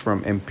 detached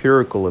from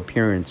empirical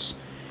appearance,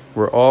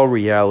 where all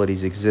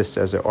realities exist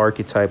as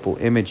archetypal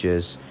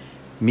images,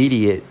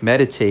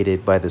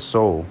 meditated by the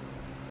soul.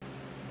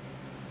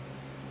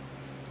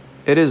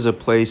 It is a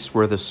place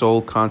where the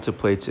soul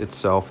contemplates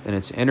itself and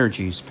its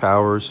energies,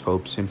 powers,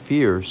 hopes, and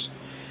fears.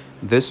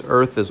 This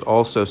earth is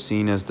also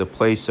seen as the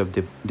place of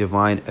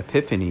divine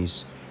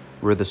epiphanies,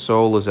 where the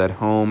soul is at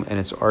home and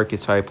its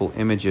archetypal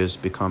images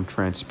become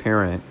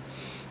transparent.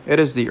 It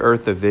is the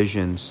earth of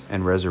visions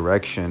and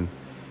resurrection.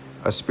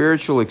 A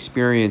spiritual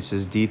experience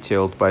is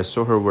detailed by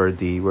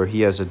Sohrawardi, where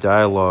he has a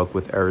dialogue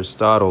with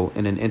Aristotle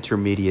in an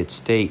intermediate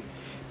state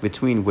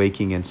between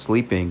waking and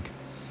sleeping.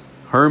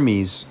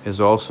 Hermes is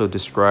also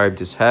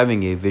described as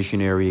having a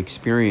visionary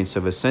experience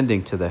of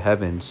ascending to the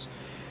heavens.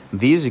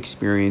 These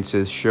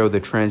experiences show the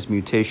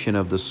transmutation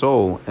of the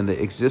soul and the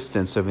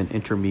existence of an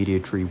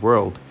intermediary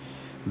world.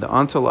 The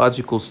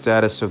ontological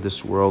status of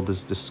this world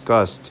is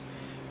discussed,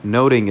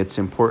 noting its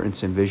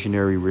importance in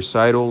visionary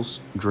recitals,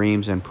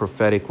 dreams, and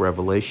prophetic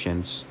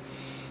revelations.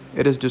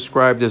 It is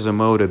described as a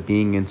mode of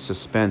being in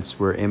suspense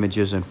where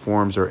images and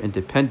forms are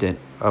independent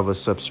of a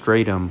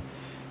substratum.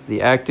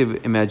 The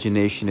active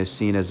imagination is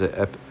seen as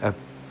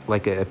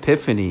like an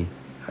epiphany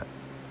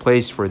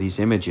place for these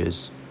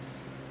images.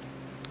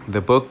 The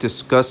book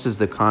discusses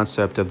the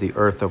concept of the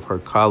earth of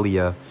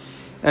Hercalia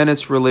and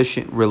its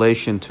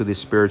relation to the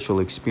spiritual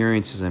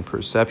experiences and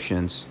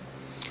perceptions.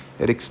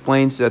 It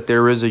explains that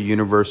there is a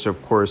universe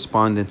of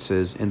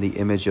correspondences in the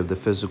image of the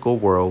physical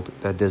world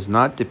that does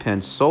not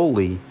depend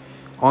solely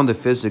on the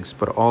physics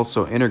but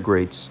also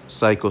integrates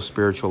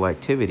psycho-spiritual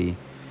activity.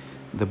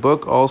 The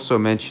book also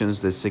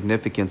mentions the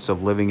significance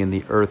of living in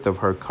the earth of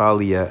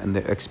Hercalia and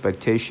the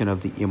expectation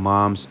of the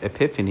Imam's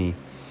epiphany.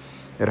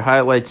 It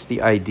highlights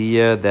the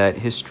idea that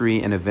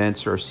history and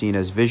events are seen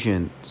as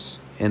visions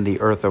in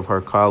the earth of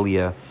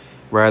Hercalia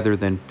rather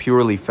than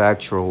purely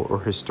factual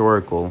or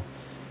historical.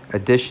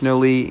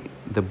 Additionally,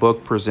 the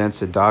book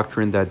presents a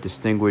doctrine that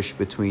distinguishes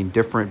between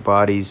different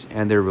bodies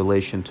and their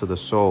relation to the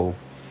soul.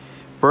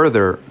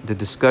 Further, the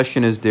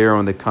discussion is there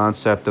on the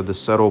concept of the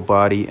subtle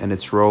body and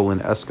its role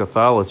in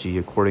eschatology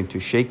according to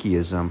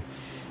Shi'ism.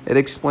 It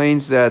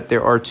explains that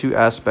there are two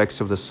aspects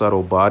of the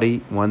subtle body,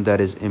 one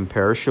that is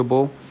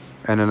imperishable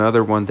and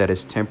another one that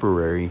is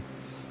temporary.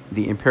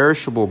 The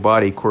imperishable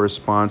body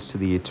corresponds to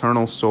the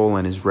eternal soul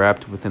and is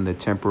wrapped within the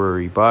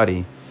temporary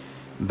body.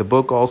 The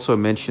book also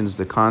mentions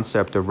the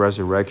concept of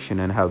resurrection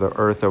and how the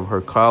earth of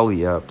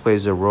Hercalia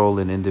plays a role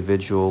in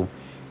individual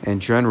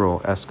and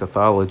general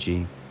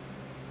eschatology.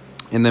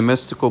 In the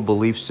mystical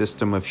belief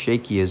system of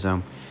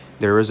Shi'ism,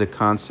 there is a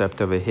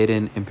concept of a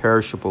hidden,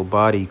 imperishable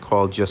body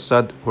called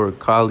Jasad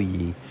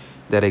Hercali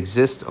that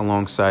exists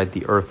alongside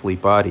the earthly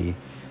body.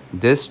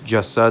 This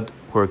Jasad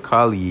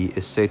Hercali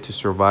is said to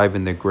survive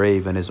in the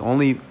grave and is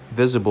only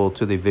visible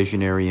to the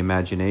visionary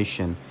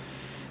imagination.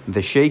 The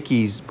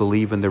Shakis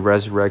believe in the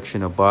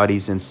resurrection of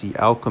bodies and see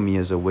alchemy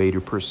as a way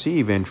to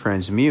perceive and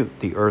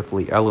transmute the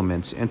earthly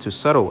elements into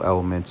subtle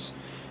elements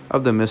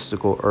of the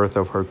mystical earth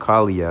of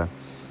Hercalia.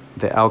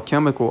 The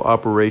alchemical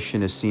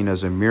operation is seen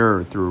as a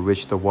mirror through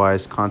which the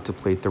wise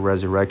contemplate the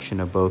resurrection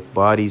of both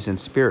bodies and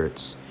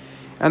spirits.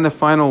 And the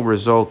final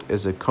result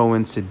is a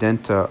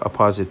coincidenta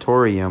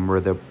oppositorium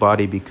where the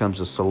body becomes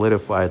a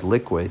solidified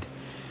liquid.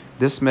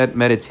 This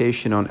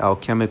meditation on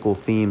alchemical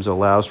themes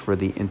allows for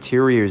the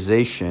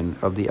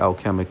interiorization of the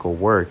alchemical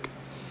work.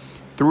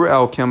 Through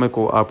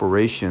alchemical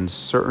operations,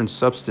 certain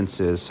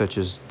substances such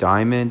as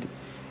diamond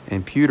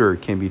and pewter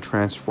can be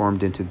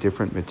transformed into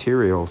different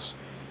materials.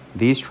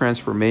 These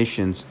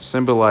transformations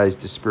symbolize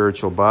the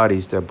spiritual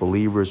bodies that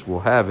believers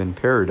will have in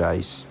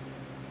paradise.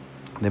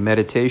 The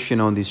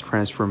meditation on these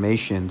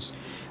transformations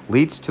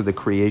leads to the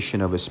creation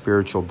of a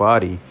spiritual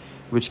body,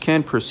 which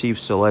can perceive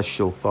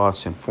celestial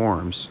thoughts and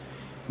forms.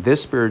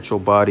 This spiritual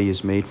body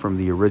is made from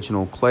the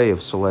original clay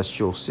of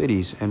celestial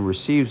cities and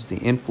receives the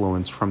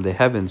influence from the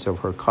heavens of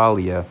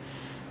Hercalia.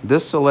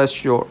 This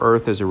celestial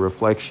earth is a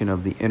reflection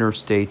of the inner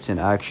states and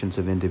actions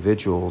of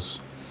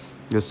individuals.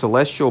 The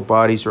celestial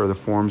bodies are the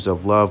forms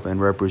of love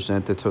and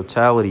represent the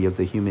totality of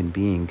the human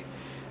being.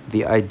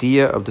 The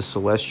idea of the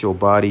celestial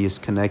body is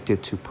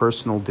connected to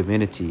personal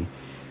divinity.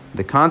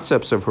 The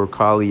concepts of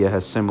Hercalia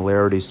has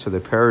similarities to the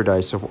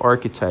paradise of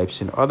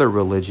archetypes in other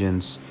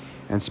religions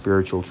and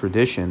spiritual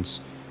traditions.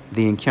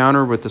 The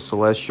encounter with the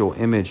celestial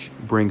image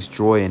brings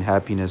joy and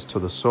happiness to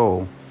the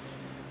soul.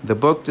 The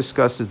book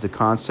discusses the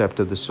concept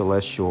of the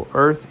celestial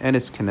earth and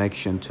its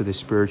connection to the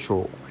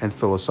spiritual and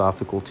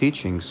philosophical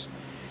teachings.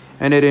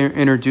 And it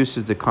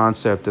introduces the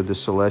concept of the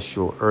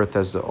celestial earth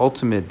as the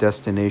ultimate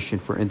destination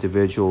for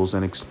individuals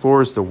and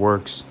explores the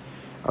works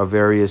of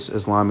various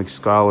Islamic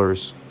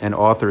scholars and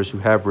authors who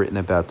have written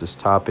about this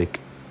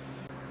topic.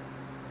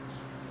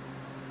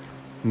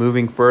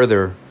 Moving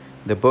further,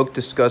 the book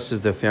discusses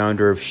the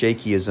founder of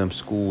Shaykhism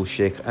school,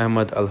 Sheikh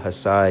Ahmad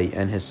al-Hassai,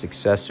 and his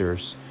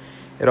successors.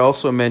 It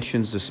also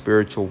mentions the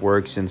spiritual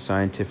works and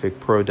scientific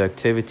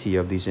productivity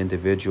of these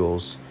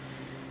individuals.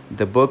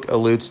 The book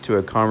alludes to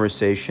a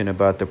conversation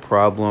about the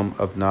problem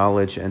of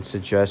knowledge and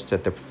suggests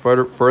that the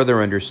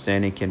further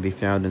understanding can be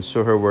found in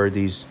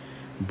Suhrawardi's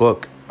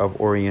book of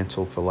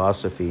Oriental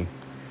philosophy.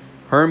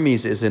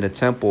 Hermes is in a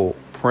temple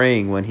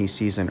praying when he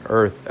sees an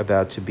earth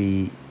about to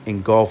be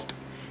engulfed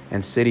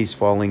and cities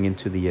falling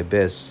into the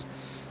abyss.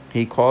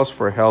 He calls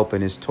for help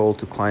and is told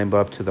to climb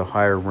up to the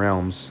higher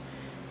realms.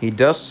 He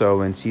does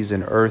so and sees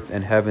an earth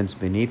and heavens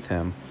beneath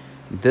him.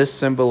 This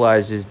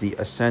symbolizes the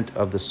ascent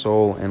of the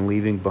soul and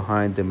leaving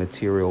behind the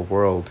material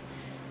world.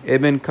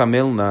 Ibn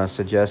Kamilna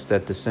suggests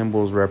that the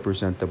symbols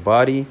represent the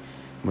body,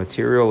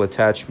 material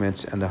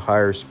attachments, and the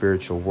higher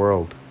spiritual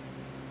world.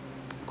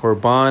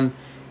 Corbin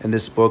in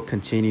this book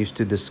continues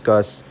to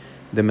discuss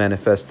the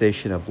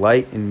manifestation of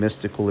light in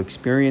mystical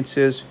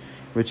experiences,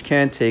 which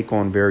can take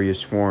on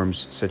various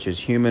forms, such as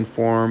human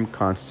form,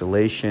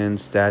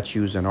 constellations,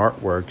 statues, and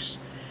artworks.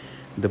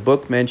 The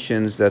book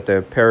mentions that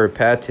the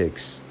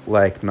peripatetics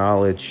lack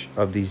knowledge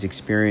of these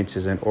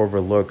experiences and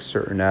overlook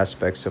certain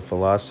aspects of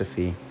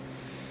philosophy.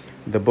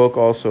 The book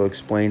also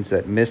explains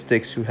that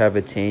mystics who have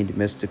attained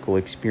mystical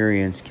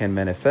experience can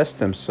manifest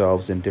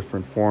themselves in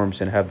different forms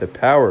and have the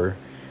power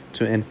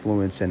to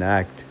influence and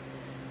act.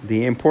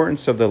 The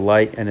importance of the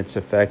light and its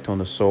effect on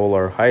the soul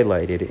are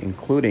highlighted,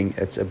 including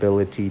its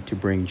ability to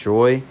bring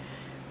joy,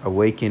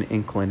 awaken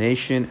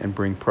inclination, and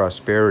bring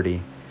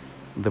prosperity.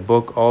 The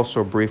book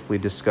also briefly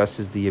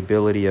discusses the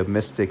ability of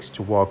mystics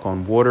to walk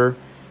on water,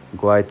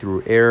 glide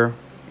through air,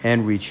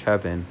 and reach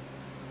heaven.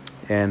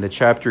 And the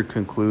chapter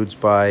concludes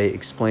by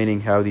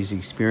explaining how these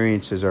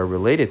experiences are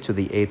related to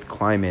the eighth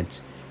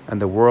climate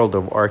and the world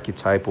of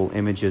archetypal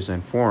images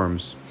and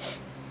forms.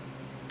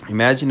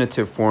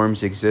 Imaginative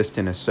forms exist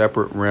in a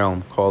separate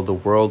realm called the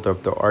world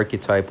of the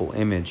archetypal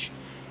image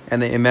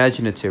and the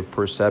imaginative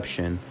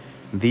perception.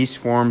 These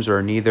forms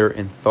are neither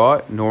in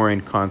thought nor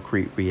in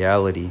concrete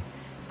reality,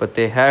 but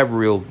they have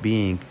real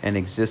being and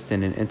exist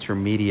in an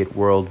intermediate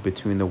world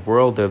between the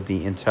world of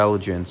the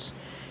intelligence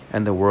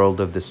and the world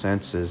of the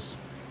senses.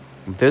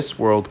 This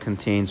world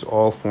contains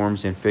all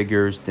forms and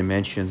figures,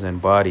 dimensions,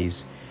 and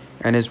bodies,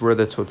 and is where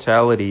the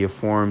totality of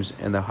forms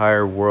in the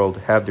higher world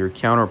have their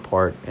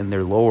counterpart in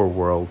their lower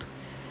world.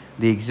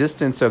 The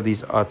existence of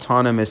these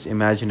autonomous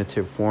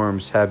imaginative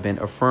forms have been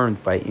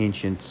affirmed by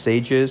ancient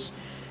sages,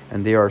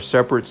 and they are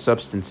separate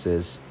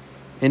substances,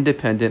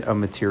 independent of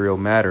material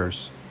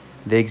matters.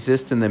 They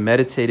exist in the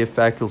meditative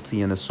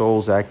faculty and the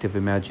soul's active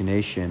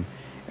imagination,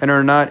 and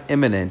are not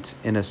immanent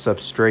in a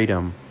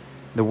substratum.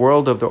 The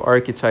world of the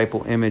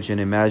archetypal image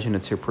and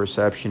imaginative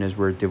perception is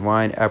where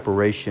divine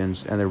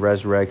apparitions and the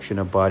resurrection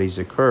of bodies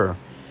occur.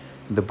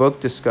 The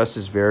book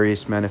discusses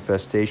various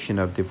manifestations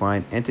of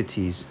divine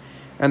entities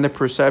and the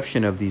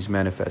perception of these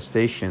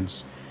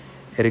manifestations.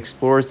 It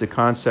explores the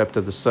concept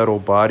of the subtle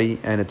body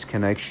and its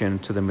connection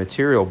to the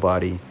material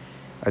body.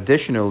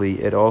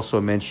 Additionally, it also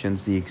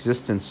mentions the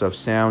existence of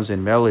sounds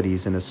and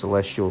melodies in the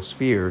celestial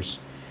spheres.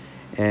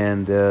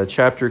 And the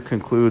chapter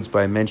concludes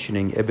by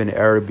mentioning Ibn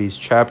Arabi's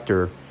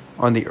chapter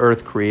on the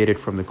earth created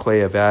from the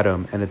clay of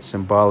Adam and its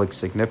symbolic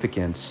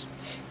significance.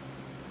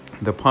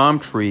 The palm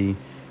tree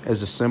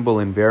is a symbol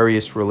in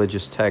various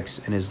religious texts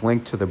and is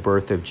linked to the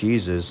birth of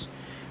Jesus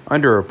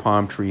under a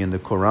palm tree in the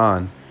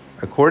Quran.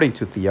 According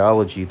to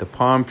theology, the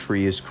palm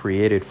tree is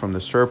created from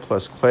the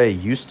surplus clay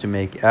used to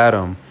make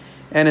Adam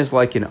and is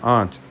like an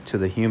aunt to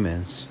the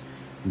humans.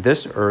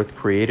 This earth,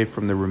 created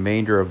from the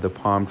remainder of the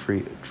palm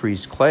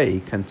tree's clay,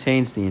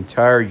 contains the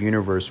entire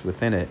universe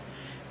within it.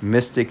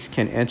 Mystics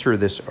can enter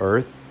this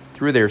earth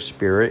through their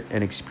spirit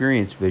and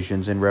experience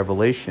visions and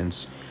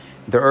revelations.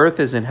 The earth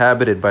is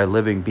inhabited by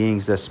living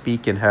beings that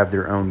speak and have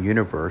their own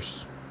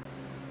universe.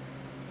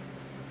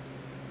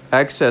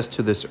 Access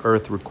to this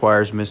earth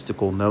requires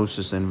mystical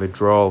gnosis and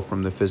withdrawal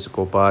from the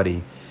physical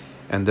body,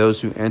 and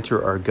those who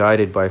enter are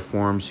guided by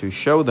forms who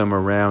show them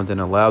around and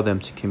allow them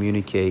to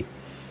communicate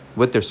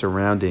with their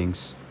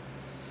surroundings.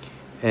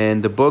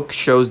 And the book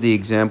shows the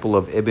example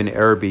of Ibn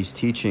Arabi's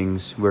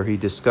teachings, where he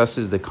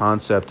discusses the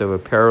concept of a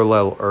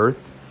parallel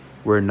earth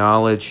where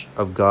knowledge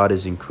of God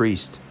is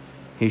increased.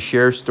 He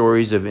shares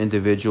stories of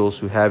individuals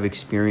who have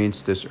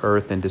experienced this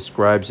earth and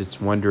describes its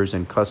wonders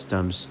and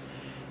customs.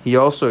 He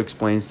also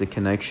explains the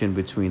connection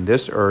between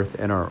this earth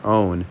and our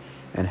own,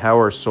 and how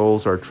our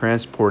souls are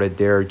transported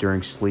there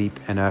during sleep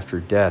and after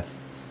death.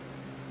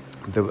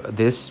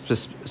 This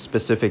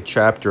specific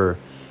chapter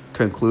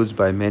concludes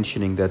by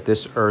mentioning that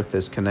this earth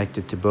is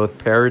connected to both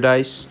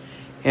paradise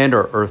and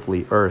our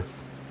earthly earth.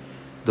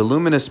 The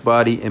luminous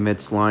body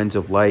emits lines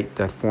of light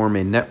that form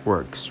a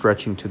network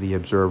stretching to the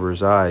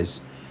observer's eyes.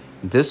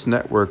 This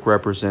network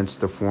represents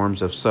the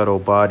forms of subtle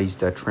bodies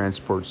that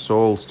transport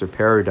souls to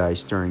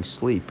paradise during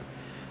sleep.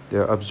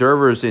 The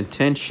observer's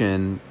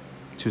intention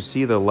to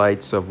see the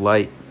lines of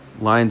light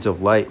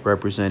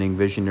representing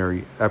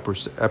visionary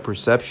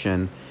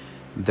apperception,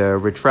 the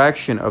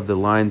retraction of the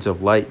lines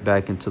of light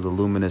back into the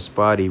luminous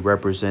body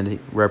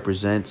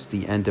represents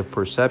the end of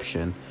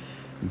perception.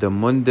 The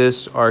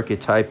mundus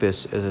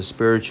archetypus is a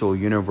spiritual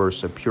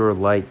universe of pure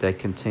light that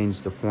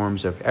contains the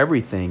forms of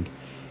everything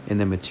in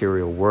the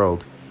material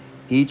world.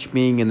 Each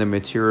being in the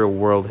material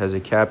world has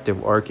a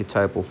captive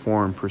archetypal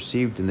form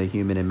perceived in the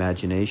human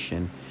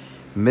imagination.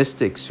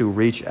 Mystics who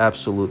reach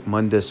absolute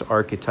mundus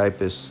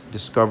archetypus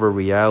discover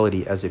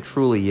reality as it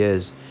truly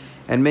is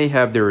and may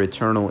have their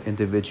eternal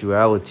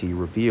individuality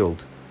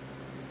revealed.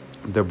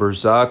 The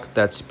barzakh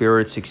that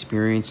spirits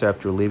experience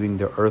after leaving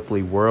the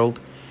earthly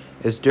world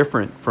is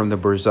different from the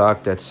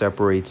Barzakh that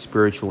separates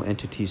spiritual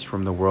entities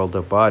from the world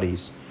of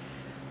bodies.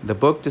 The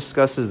book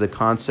discusses the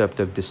concept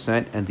of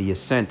descent and the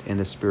ascent in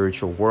the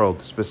spiritual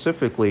world,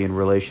 specifically in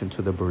relation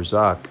to the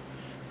Barzakh,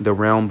 the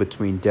realm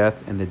between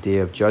death and the Day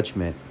of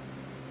Judgment.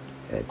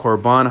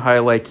 Corbin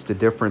highlights the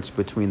difference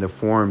between the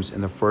forms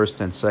in the first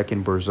and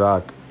second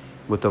Barzakh,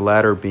 with the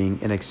latter being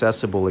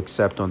inaccessible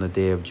except on the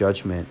Day of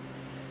Judgment.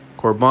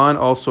 Corbin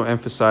also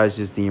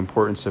emphasizes the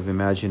importance of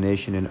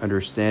imagination in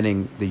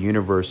understanding the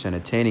universe and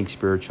attaining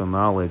spiritual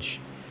knowledge.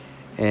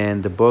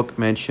 And the book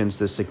mentions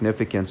the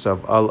significance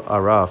of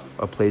Al-Araf,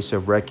 a place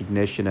of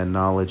recognition and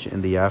knowledge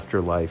in the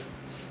afterlife.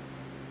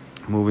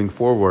 Moving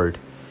forward,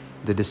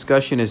 the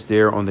discussion is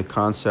there on the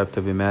concept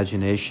of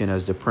imagination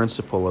as the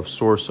principle of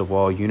source of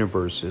all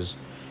universes,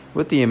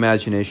 with the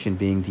imagination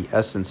being the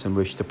essence in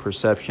which the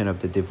perception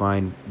of the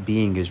divine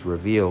being is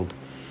revealed.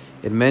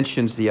 It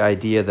mentions the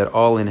idea that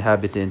all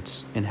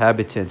inhabitants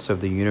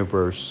of the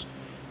universe,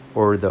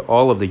 or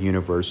all of the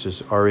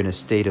universes, are in a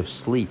state of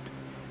sleep,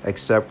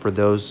 except for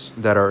those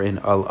that are in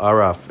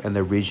Al-Araf and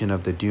the region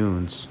of the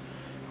dunes,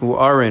 who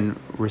are in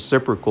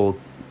reciprocal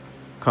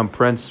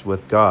comprehense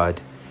with God.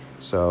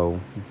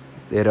 So,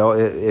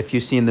 if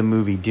you've seen the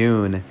movie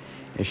Dune,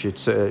 it should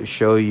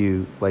show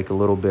you like a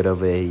little bit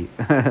of a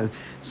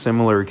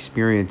similar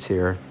experience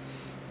here.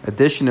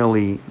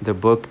 Additionally, the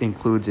book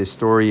includes a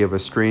story of a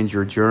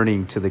stranger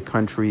journeying to the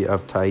country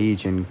of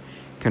Taij and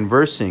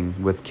conversing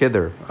with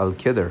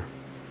Al-Khidr.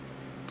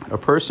 A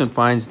person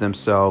finds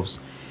themselves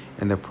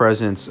in the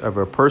presence of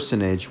a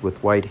personage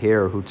with white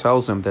hair who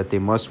tells them that they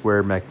must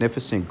wear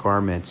magnificent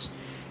garments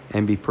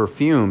and be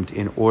perfumed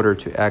in order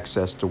to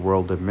access the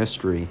world of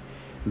mystery.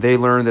 They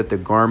learn that the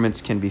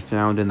garments can be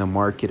found in the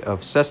market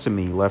of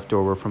sesame left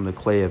over from the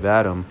clay of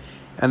Adam,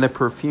 and the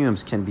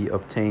perfumes can be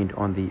obtained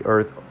on the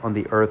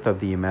earth of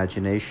the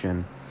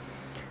imagination.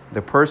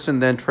 The person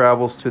then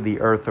travels to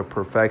the earth of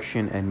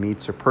perfection and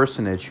meets a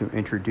personage who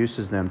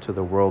introduces them to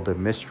the world of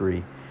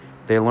mystery.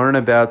 They learn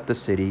about the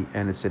city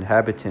and its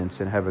inhabitants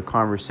and have a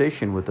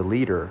conversation with the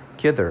leader,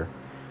 Khidr.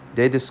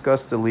 They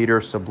discuss the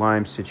leader's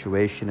sublime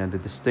situation and the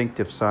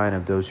distinctive sign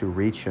of those who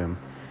reach him.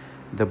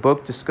 The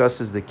book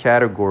discusses the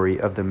category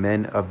of the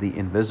men of the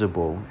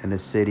invisible in the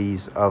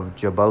cities of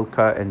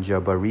Jabalka and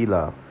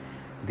Jabarila.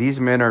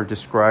 These men are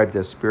described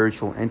as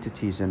spiritual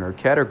entities and are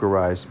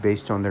categorized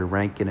based on their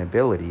rank and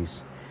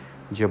abilities.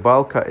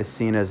 Jabalka is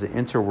seen as the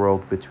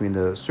interworld between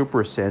the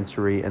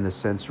supersensory and the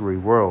sensory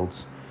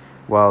worlds,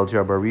 while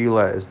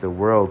Jabarila is the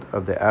world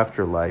of the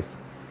afterlife.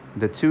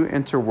 The two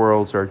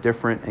interworlds are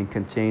different and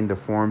contain the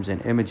forms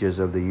and images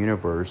of the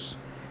universe.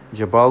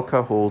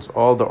 Jabalka holds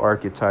all the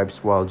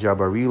archetypes, while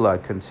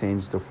Jabarila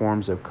contains the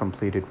forms of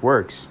completed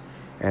works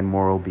and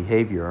moral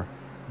behavior.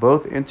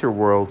 Both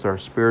interworlds are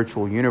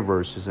spiritual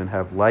universes and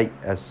have light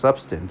as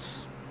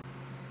substance.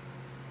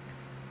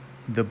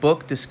 The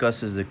book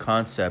discusses the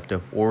concept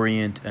of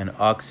Orient and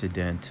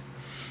Occident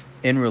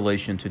in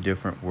relation to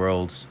different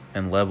worlds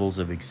and levels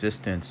of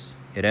existence.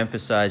 It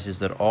emphasizes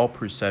that all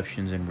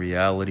perceptions and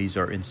realities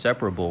are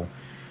inseparable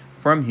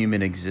from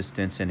human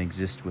existence and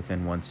exist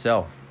within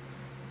oneself.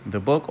 The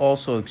book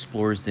also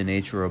explores the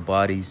nature of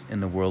bodies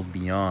in the world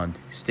beyond,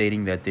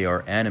 stating that they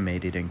are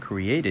animated and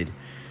created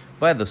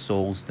by the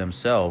souls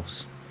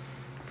themselves.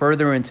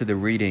 Further into the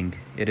reading,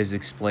 it is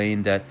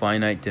explained that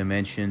finite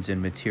dimensions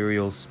and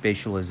material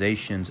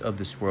spatializations of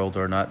this world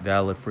are not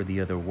valid for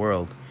the other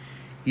world.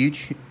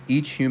 Each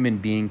human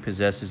being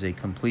possesses a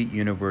complete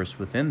universe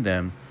within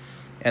them,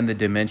 and the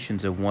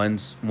dimensions of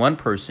one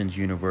person's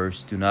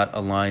universe do not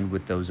align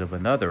with those of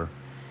another.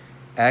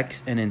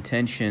 Acts and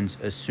intentions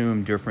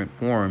assume different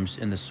forms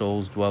in the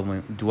soul's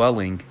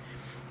dwelling,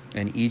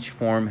 and each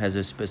form has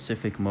a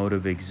specific mode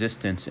of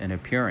existence and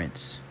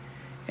appearance.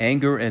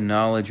 Anger and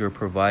knowledge are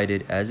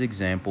provided as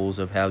examples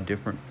of how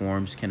different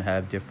forms can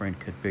have different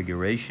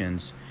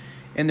configurations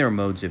in their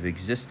modes of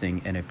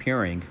existing and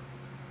appearing.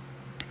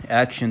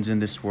 Actions in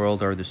this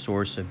world are the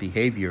source of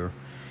behavior,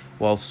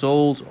 while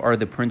souls are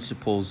the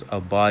principles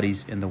of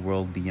bodies in the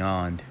world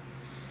beyond.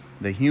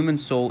 The human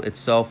soul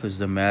itself is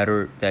the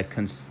matter that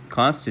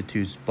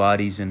constitutes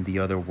bodies in the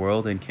other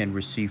world and can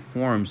receive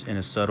forms in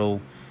a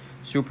subtle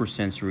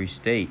supersensory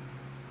state.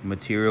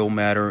 Material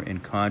matter, in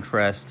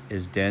contrast,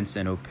 is dense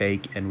and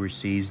opaque and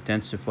receives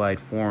densified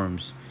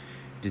forms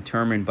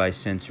determined by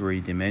sensory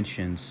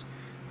dimensions.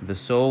 The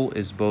soul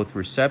is both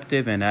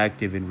receptive and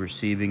active in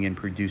receiving and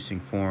producing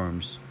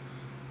forms.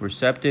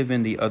 Receptive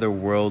in the other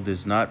world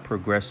is not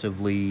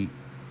progressively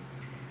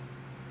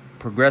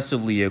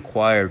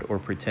acquired or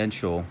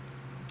potential.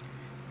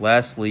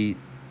 Lastly,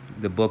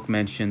 the book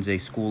mentions a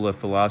school of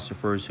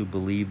philosophers who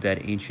believed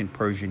that ancient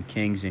Persian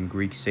kings and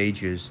Greek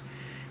sages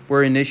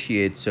were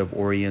initiates of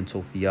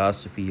Oriental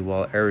theosophy,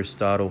 while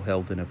Aristotle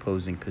held an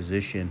opposing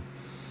position.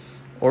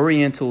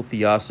 Oriental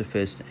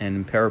theosophists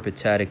and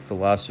peripatetic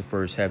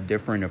philosophers have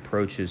different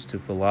approaches to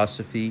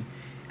philosophy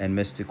and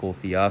mystical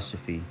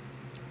theosophy.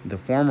 The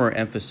former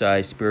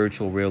emphasize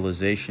spiritual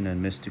realization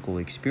and mystical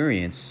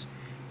experience,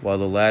 while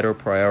the latter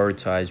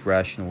prioritize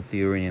rational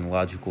theory and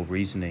logical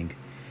reasoning.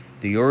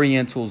 The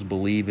Orientals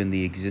believe in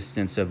the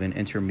existence of an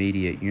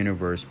intermediate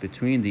universe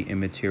between the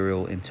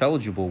immaterial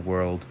intelligible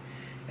world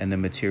and the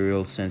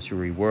material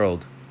sensory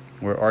world,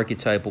 where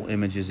archetypal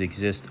images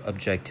exist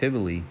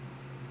objectively.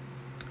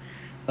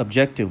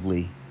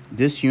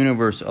 This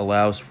universe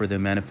allows for the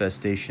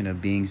manifestation of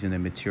beings in the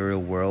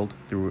material world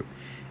through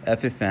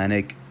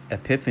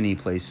epiphany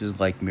places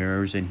like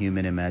mirrors and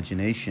human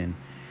imagination.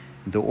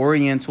 The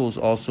Orientals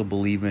also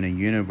believe in a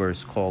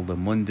universe called the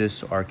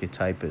mundus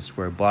archetypus,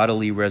 where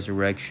bodily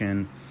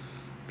resurrection,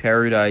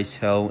 paradise,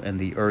 hell, and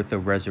the earth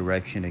of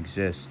resurrection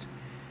exist.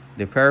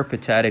 The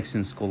Peripatetics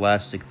and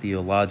scholastic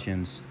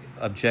theologians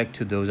object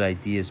to those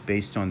ideas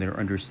based on their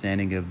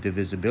understanding of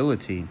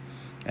divisibility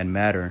and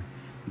matter.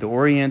 The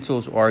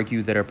Orientals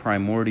argue that a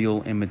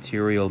primordial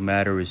immaterial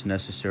matter is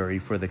necessary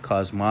for the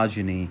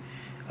cosmogony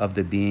of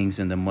the beings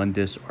in the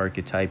mundus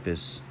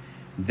archetypus.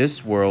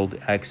 This world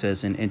acts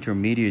as an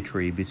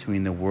intermediary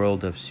between the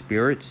world of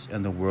spirits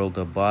and the world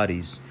of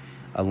bodies,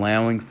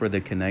 allowing for the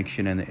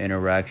connection and the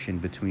interaction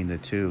between the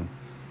two.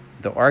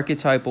 The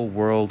archetypal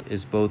world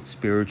is both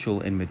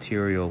spiritual and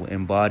material,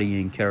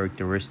 embodying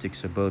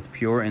characteristics of both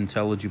pure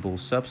intelligible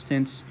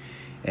substance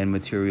and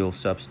material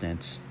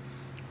substance.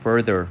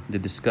 Further, the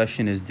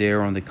discussion is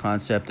there on the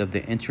concept of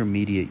the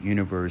intermediate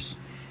universe,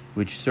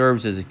 which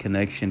serves as a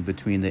connection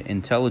between the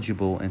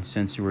intelligible and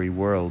sensory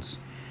worlds.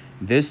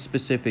 This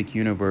specific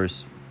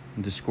universe,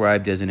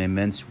 described as an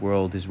immense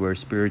world, is where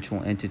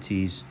spiritual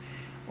entities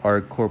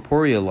are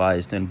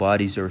corporealized and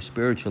bodies are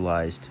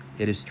spiritualized.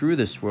 It is through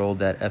this world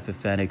that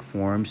epiphanic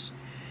forms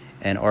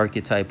and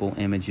archetypal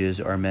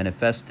images are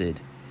manifested.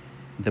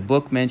 The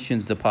book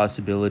mentions the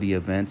possibility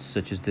of events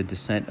such as the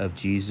descent of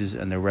Jesus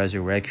and the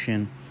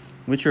resurrection,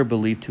 which are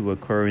believed to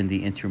occur in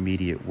the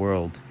intermediate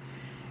world.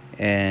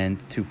 And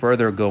to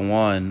further go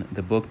on,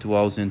 the book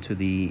dwells into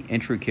the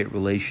intricate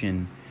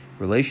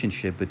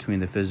relationship between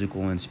the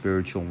physical and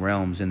spiritual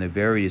realms and the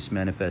various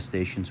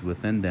manifestations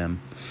within them.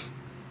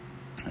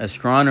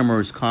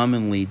 Astronomers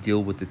commonly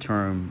deal with the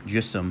term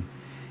jism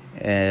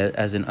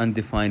as an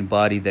undefined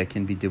body that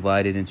can be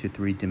divided into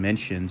three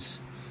dimensions.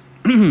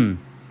 It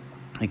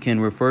can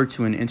refer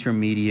to an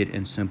intermediate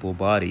and simple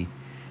body,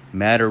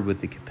 matter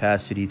with the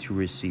capacity to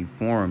receive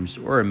forms,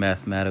 or a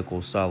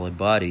mathematical solid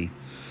body.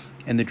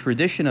 In the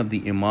tradition of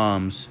the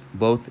Imams,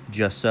 both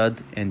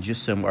jasad and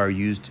jism are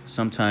used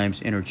sometimes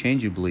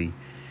interchangeably.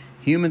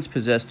 Humans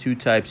possess two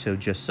types of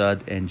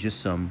jasad and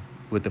jism,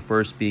 with the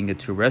first being a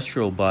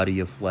terrestrial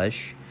body of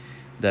flesh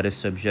that is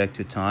subject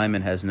to time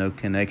and has no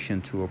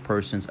connection to a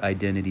person's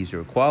identities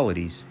or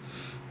qualities.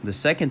 The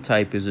second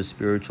type is a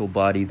spiritual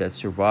body that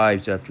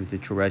survives after the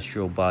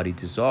terrestrial body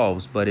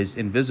dissolves, but is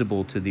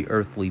invisible to the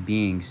earthly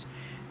beings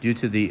due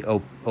to the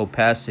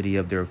opacity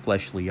of their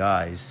fleshly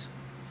eyes.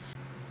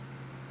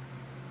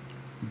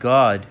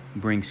 God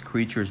brings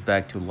creatures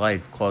back to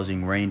life,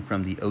 causing rain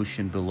from the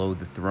ocean below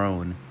the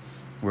throne,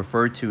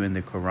 referred to in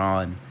the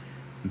Quran.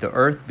 The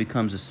earth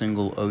becomes a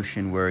single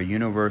ocean where a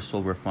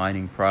universal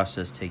refining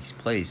process takes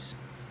place.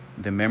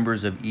 The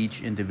members of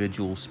each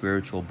individual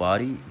spiritual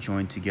body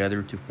join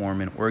together to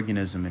form an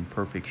organism in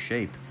perfect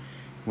shape.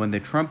 When the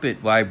trumpet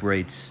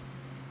vibrates,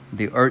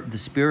 the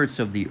spirits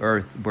of the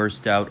earth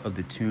burst out of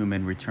the tomb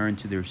and return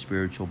to their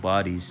spiritual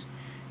bodies.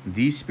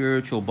 These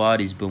spiritual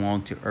bodies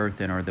belong to earth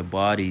and are the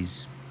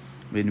bodies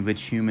in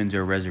which humans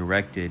are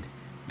resurrected.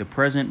 The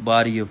present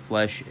body of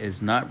flesh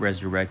is not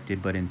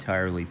resurrected but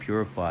entirely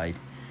purified.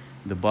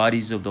 The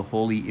bodies of the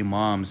holy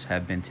Imams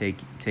have been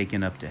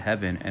taken up to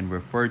heaven and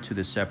referred to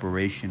the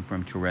separation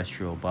from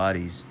terrestrial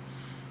bodies.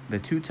 The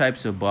two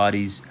types of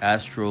bodies,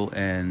 astral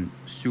and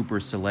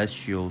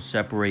supercelestial,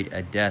 separate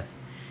at death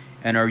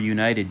and are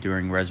united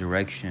during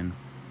resurrection.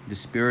 The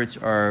spirits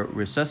are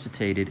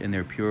resuscitated in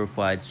their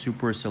purified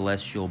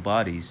supercelestial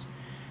bodies.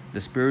 The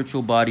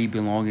spiritual body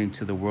belonging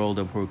to the world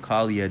of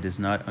Hurkalia does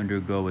not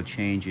undergo a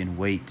change in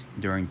weight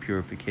during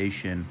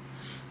purification.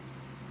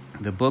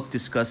 The book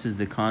discusses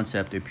the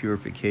concept of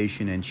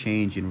purification and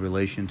change in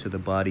relation to the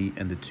body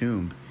and the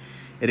tomb.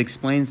 It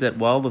explains that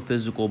while the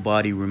physical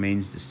body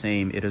remains the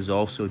same, it is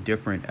also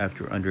different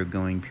after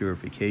undergoing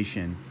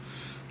purification.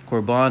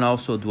 Corbin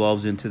also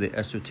delves into the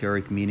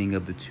esoteric meaning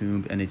of the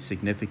tomb and its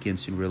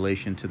significance in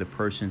relation to the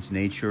person's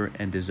nature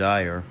and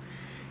desire.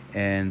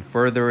 And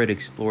further, it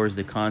explores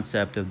the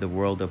concept of the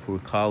world of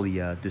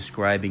Hurkalia,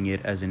 describing it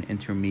as an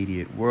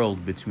intermediate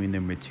world between the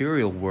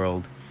material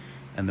world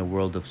and the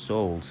world of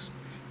souls.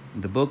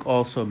 The book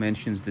also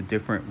mentions the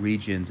different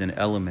regions and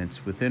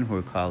elements within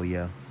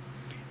Hurkalia.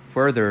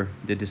 Further,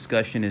 the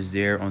discussion is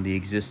there on the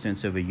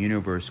existence of a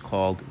universe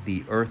called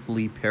the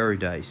earthly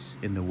paradise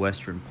in the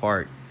western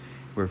part,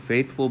 where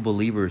faithful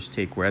believers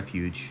take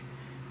refuge.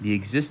 The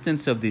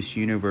existence of this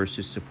universe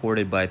is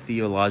supported by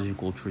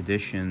theological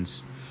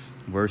traditions,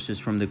 verses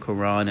from the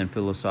Quran, and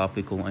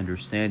philosophical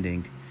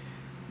understanding.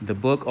 The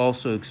book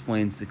also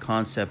explains the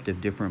concept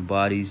of different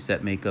bodies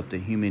that make up the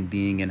human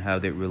being and how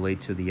they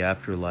relate to the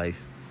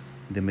afterlife.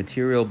 The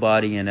material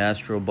body and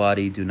astral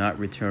body do not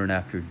return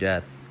after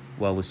death,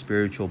 while the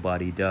spiritual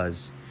body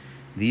does.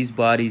 These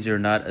bodies are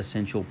not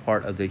essential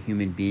part of the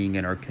human being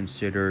and are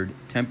considered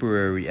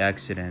temporary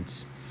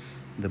accidents.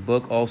 The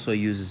book also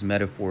uses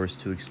metaphors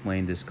to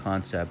explain this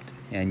concept,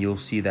 and you'll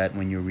see that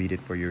when you read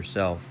it for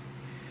yourself.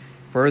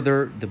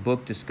 Further, the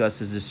book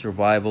discusses the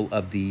survival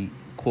of the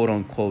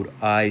quote-unquote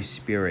I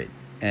spirit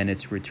and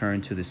its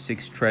return to the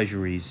six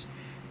treasuries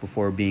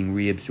before being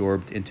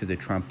reabsorbed into the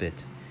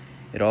trumpet.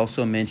 It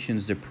also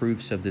mentions the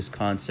proofs of this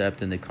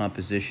concept and the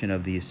composition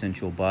of the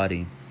essential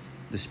body.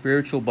 The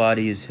spiritual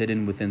body is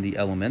hidden within the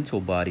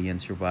elemental body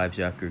and survives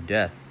after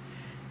death.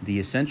 The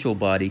essential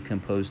body,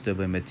 composed of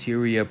a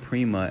materia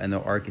prima and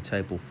the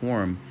archetypal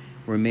form,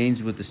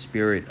 remains with the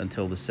spirit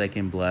until the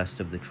second blast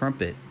of the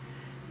trumpet.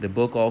 The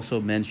book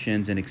also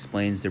mentions and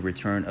explains the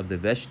return of the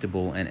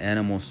vegetable and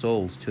animal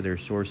souls to their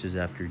sources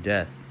after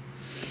death.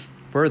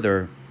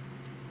 Further,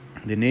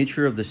 the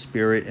nature of the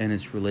spirit and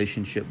its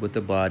relationship with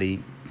the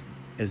body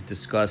is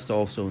discussed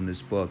also in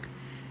this book.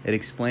 It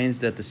explains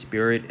that the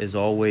spirit is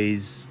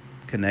always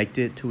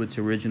connected to its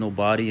original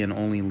body and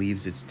only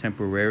leaves it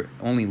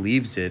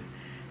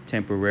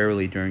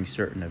temporarily during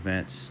certain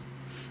events.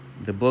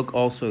 The book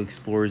also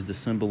explores the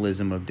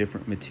symbolism of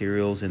different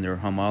materials and their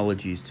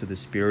homologies to the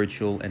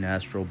spiritual and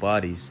astral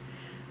bodies.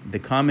 The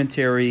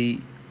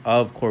commentary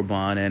of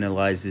Corbin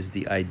analyzes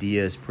the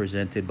ideas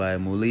presented by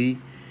Mulili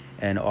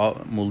and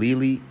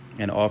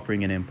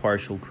offering an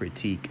impartial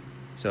critique.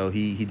 So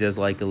he does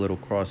like a little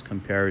cross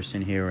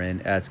comparison here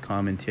and adds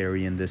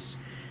commentary in this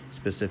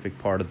specific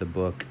part of the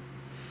book.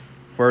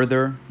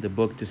 Further, the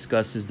book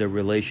discusses the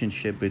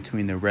relationship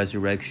between the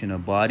resurrection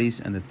of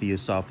bodies and the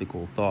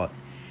theosophical thought.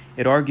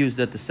 It argues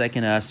that the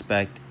second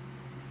aspect,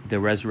 the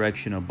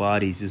resurrection of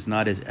bodies, is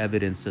not as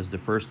evidenced as the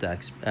first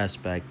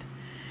aspect.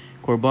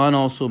 Corbin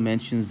also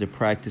mentions the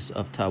practice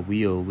of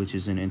ta'wil, which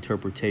is an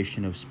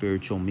interpretation of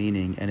spiritual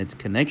meaning, and its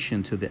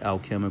connection to the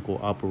alchemical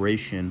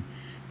operation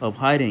of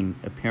hiding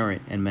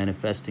apparent and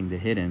manifesting the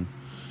hidden.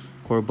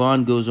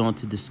 Corbin goes on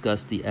to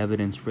discuss the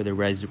evidence for the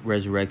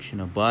resurrection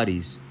of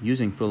bodies,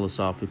 using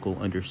philosophical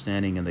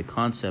understanding and the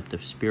concept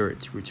of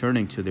spirits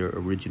returning to their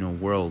original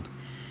world.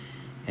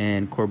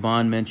 And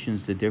Corbin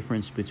mentions the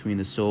difference between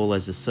the soul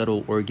as a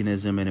subtle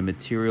organism and a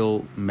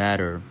material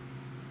matter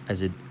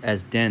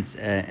as dense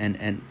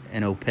and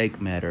opaque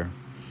matter.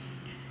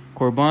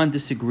 Corbin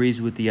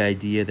disagrees with the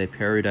idea that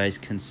paradise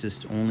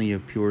consists only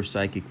of pure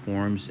psychic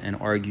forms and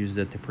argues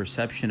that the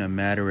perception of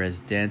matter as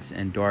dense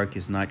and dark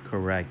is not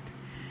correct.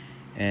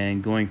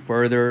 And going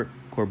further,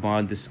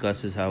 Corbin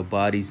discusses how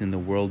bodies in the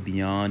world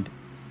beyond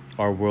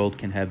our world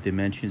can have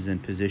dimensions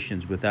and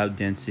positions without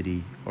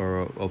density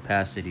or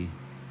opacity.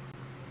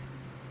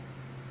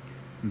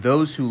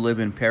 Those who live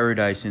in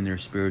paradise in their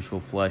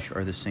spiritual flesh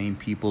are the same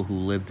people who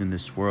lived in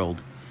this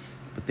world,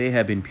 but they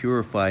have been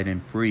purified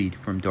and freed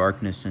from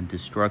darkness and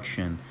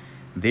destruction.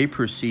 They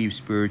perceive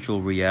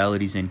spiritual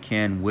realities and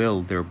can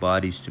will their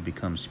bodies to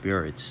become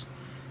spirits.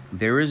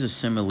 There is a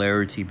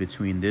similarity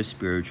between this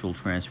spiritual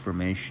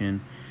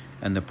transformation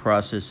and the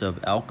process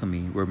of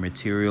alchemy, where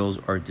materials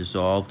are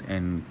dissolved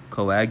and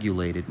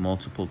coagulated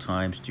multiple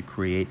times to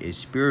create a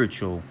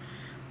spiritual,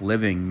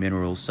 living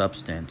mineral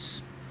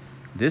substance.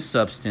 This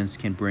substance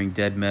can bring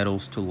dead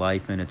metals to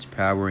life, and its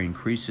power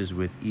increases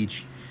with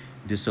each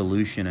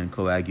dissolution and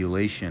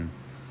coagulation.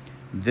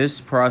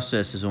 This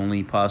process is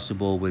only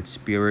possible with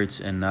spirits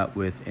and not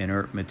with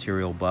inert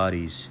material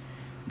bodies.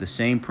 The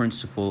same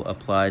principle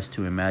applies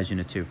to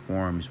imaginative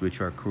forms,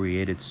 which are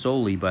created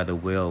solely by the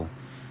will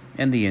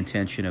and the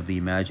intention of the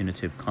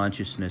imaginative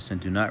consciousness and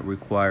do not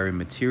require a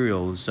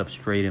material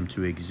substratum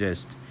to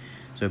exist.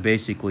 So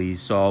basically,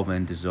 solve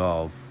and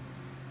dissolve.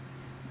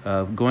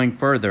 Going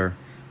further,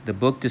 the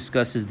book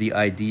discusses the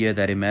idea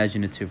that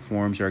imaginative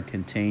forms are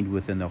contained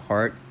within the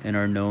heart and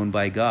are known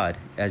by God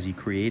as He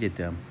created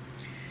them.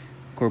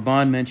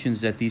 Corbin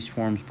mentions that these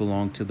forms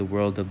belong to the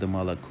world of the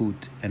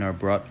malakut and are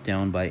brought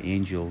down by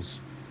angels.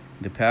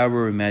 The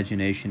power of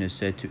imagination is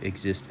said to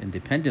exist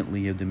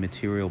independently of the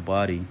material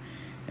body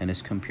and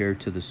is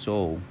compared to the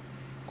soul.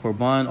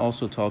 Corbin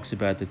also talks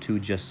about the two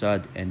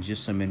jasad and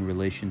jism in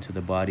relation to the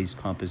body's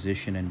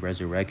composition and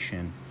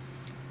resurrection.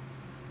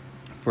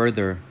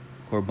 Further,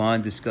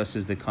 Corbin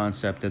discusses the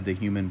concept of the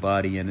human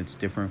body and its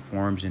different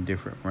forms in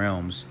different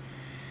realms.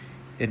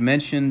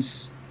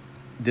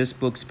 This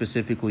book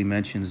specifically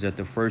mentions that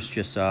the first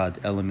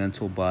jasad,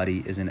 elemental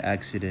body, is an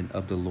accident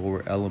of the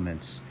lower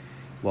elements,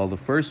 while the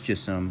first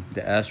jism,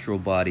 the astral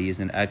body, is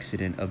an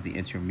accident of the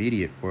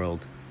intermediate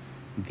world.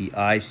 The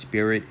I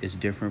spirit is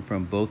different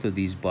from both of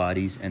these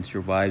bodies and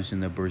survives in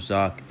the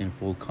barzakh in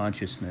full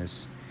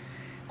consciousness.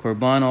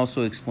 Corbin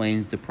also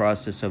explains the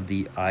process of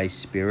the I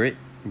spirit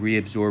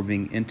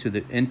reabsorbing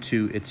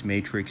into its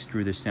matrix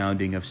through the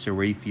sounding of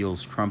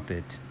Seraphil's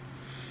trumpet.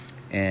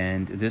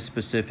 And this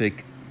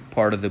specific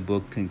part of the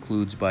book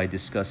concludes by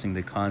discussing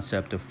the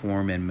concept of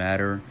form and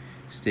matter,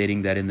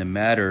 stating that in the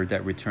matter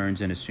that returns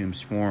and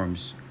assumes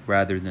forms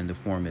rather than the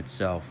form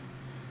itself.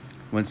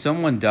 When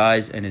someone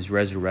dies and is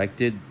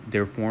resurrected,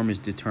 their form is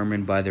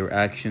determined by their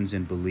actions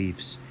and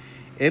beliefs.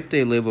 If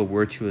they live a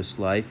virtuous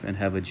life and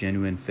have a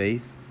genuine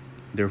faith,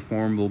 their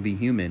form will be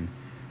human.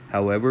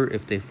 However,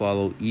 if they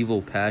follow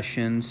evil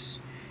passions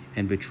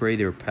and betray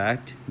their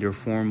pact, their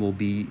form will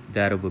be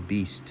that of a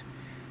beast.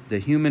 The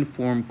human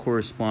form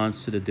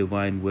corresponds to the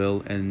divine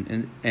will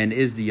and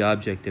is the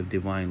object of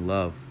divine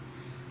love.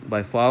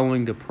 By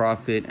following the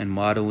Prophet and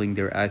modeling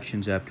their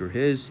actions after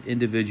his,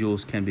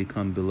 individuals can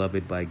become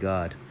beloved by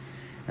God.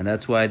 And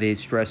that's why they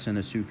stress in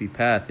the Sufi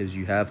path is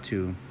you have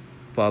to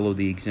follow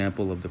the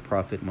example of the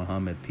Prophet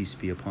Muhammad, peace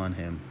be upon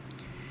him.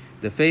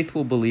 The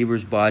faithful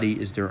believer's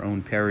body is their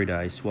own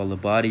paradise, while the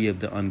body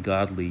of the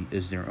ungodly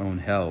is their own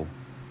hell.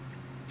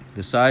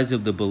 The size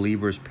of the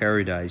believer's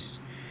paradise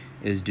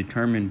is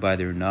determined by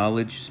their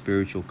knowledge,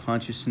 spiritual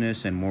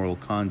consciousness, and moral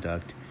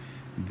conduct.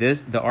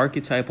 The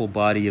archetypal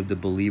body of the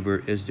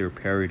believer is their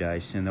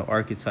paradise, and the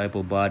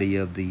archetypal body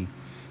of the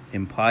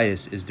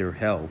impious is their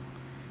hell.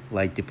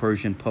 Like the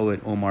Persian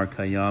poet Omar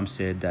Khayyam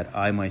said that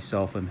I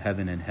myself am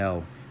heaven and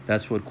hell.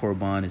 That's what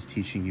Corbin is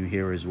teaching you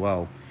here as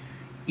well.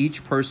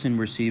 Each person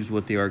receives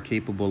what they are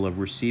capable of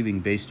receiving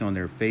based on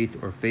their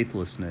faith or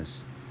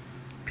faithlessness.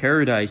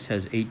 Paradise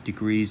has 8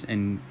 degrees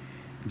and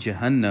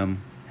Jahannam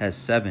has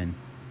 7,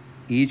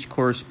 each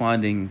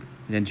corresponding,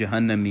 and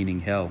Jahannam meaning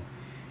hell,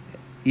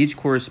 each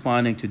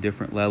corresponding to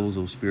different levels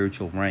of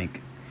spiritual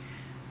rank.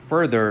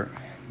 Further,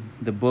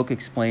 the book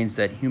explains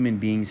that human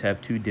beings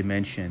have 2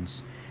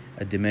 dimensions,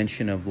 a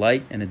dimension of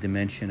light and a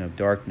dimension of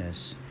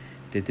darkness.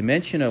 The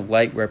dimension of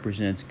light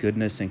represents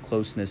goodness and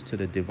closeness to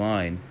the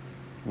divine,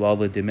 while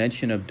the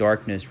dimension of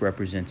darkness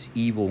represents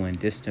evil and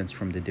distance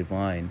from the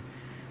divine.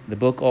 The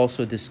book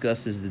also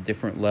discusses the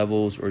different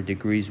levels or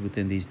degrees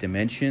within these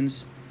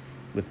dimensions,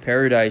 with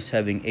paradise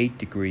having 8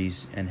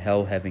 degrees and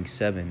hell having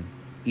 7.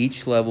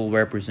 Each level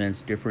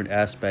represents different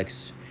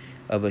aspects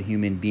of a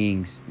human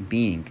being's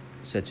being,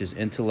 such as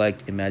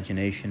intellect,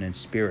 imagination, and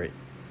spirit.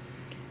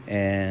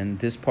 And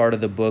this part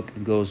of the book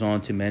goes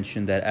on to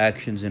mention that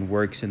actions and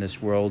works in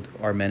this world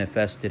are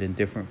manifested in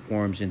different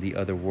forms in the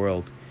other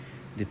world,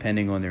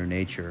 depending on their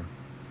nature.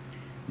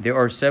 There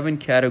are 7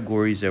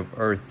 categories of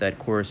earth that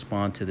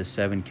correspond to the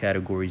 7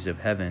 categories of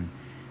heaven.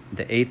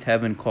 The 8th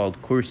heaven,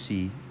 called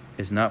Kursi,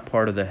 is not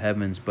part of the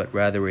heavens, but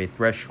rather a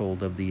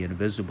threshold of the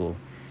invisible,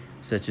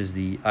 such as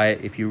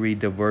if you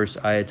read the verse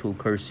Ayatul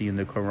Kursi in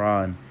the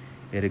Quran,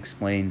 it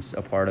explains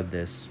a part of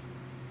this.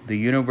 The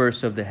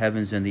universe of the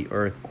heavens and the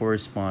earth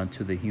correspond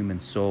to the human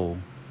soul,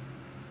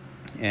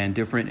 and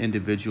different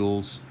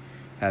individuals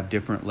have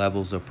different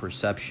levels of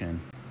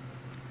perception.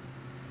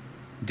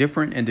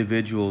 Different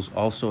individuals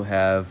also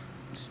have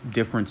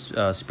different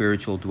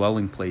spiritual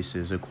dwelling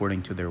places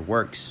according to their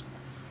works.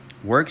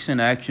 Works and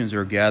actions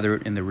are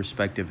gathered in the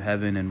respective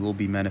heaven and will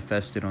be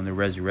manifested on the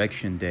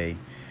resurrection day.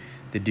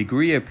 The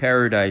degree of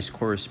paradise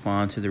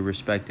corresponds to the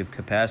respective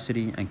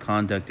capacity and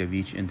conduct of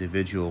each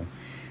individual.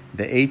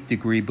 The 8th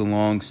degree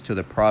belongs to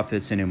the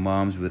prophets and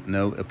imams with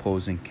no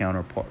opposing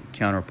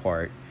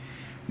counterpart.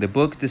 The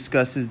book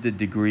discusses the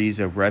degrees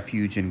of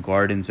refuge and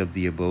gardens of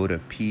the abode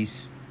of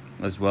peace,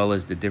 as well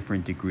as the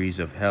different degrees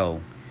of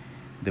hell.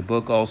 The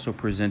book also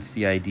presents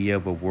the idea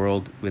of a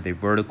world with a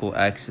vertical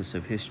axis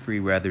of history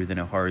rather than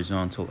a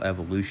horizontal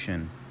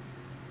evolution.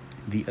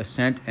 The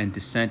ascent and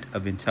descent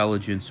of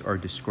intelligence are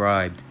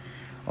described,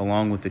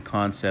 along with the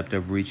concept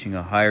of reaching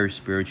a higher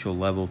spiritual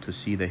level to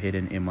see the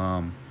hidden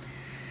imam.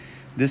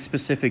 This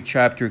specific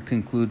chapter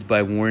concludes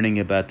by warning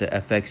about the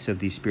effects of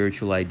these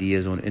spiritual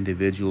ideas on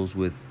individuals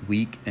with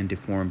weak and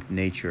deformed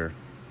nature.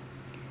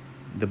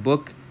 The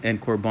book and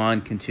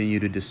Corbin continue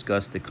to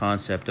discuss the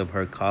concept of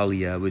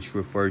Harkalia, which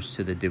refers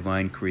to the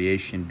divine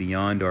creation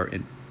beyond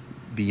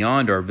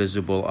our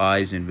visible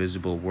eyes and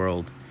visible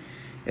world.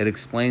 It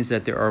explains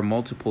that there are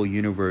multiple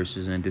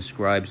universes and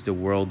describes the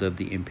world of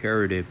the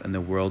imperative and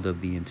the world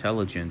of the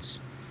intelligence.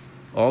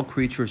 All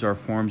creatures are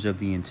forms of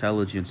the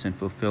intelligence and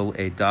fulfill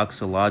a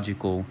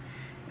doxological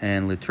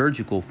and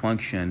liturgical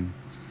function,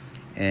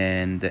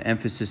 and the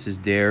emphasis is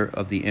there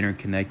of the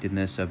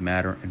interconnectedness of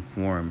matter and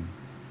form.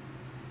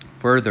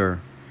 Further,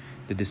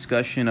 the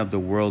discussion of the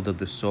world of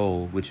the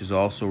soul, which is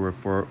also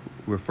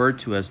referred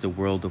to as the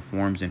world of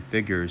forms and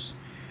figures,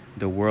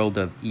 the world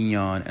of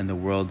eon, and the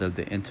world of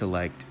the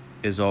intellect,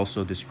 is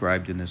also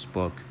described in this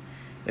book.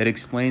 It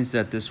explains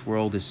that this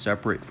world is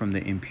separate from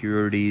the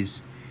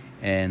impurities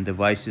and the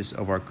vices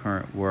of our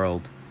current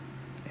world.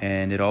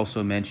 And it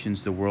also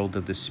mentions the world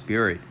of the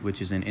spirit,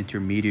 which is an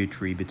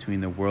intermediary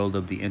between the world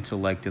of the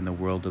intellect and the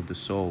world of the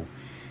soul.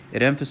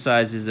 It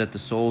emphasizes that the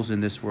souls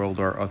in this world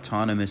are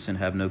autonomous and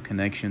have no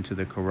connection to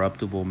the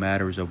corruptible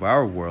matters of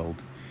our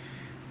world.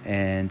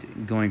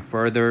 And going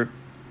further,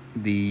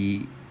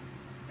 the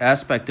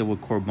aspect of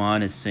what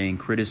Corbin is saying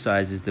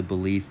criticizes the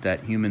belief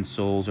that human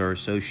souls are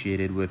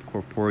associated with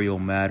corporeal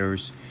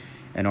matters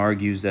and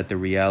argues that the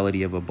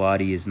reality of a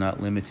body is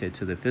not limited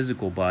to the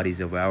physical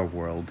bodies of our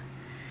world.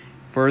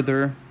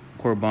 Further,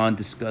 Corbin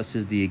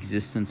discusses the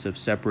existence of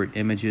separate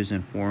images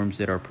and forms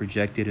that are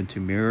projected into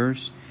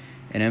mirrors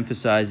and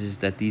emphasizes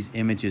that these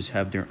images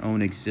have their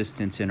own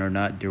existence and are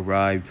not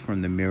derived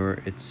from the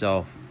mirror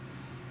itself.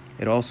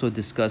 It also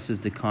discusses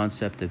the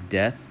concept of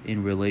death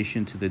in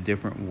relation to the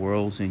different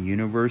worlds and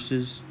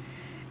universes,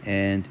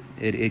 And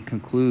it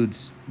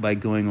concludes by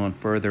going on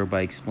further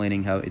by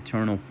explaining how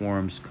eternal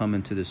forms come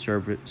into the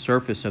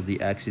surface of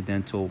the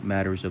accidental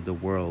matters of the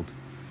world.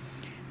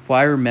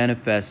 Fire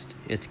manifests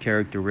its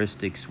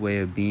characteristics way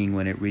of being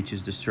when it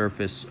reaches the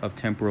surface of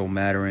temporal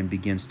matter and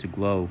begins to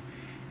glow.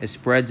 It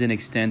spreads and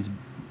extends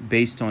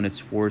based on its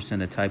force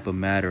and the type of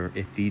matter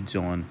it feeds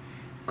on.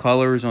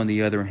 Colors, on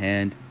the other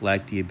hand,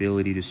 lack the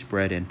ability to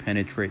spread and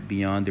penetrate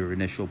beyond their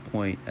initial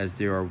point, as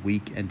they are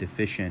weak and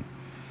deficient.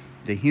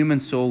 The human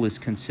soul is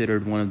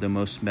considered one of the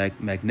most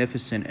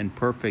magnificent and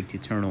perfect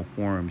eternal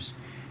forms,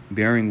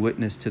 bearing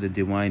witness to the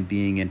divine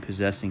being and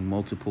possessing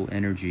multiple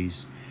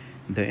energies.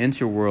 The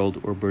interworld,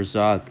 or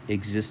Barzakh,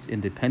 exists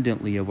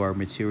independently of our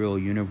material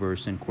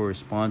universe and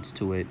corresponds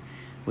to it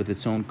with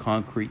its own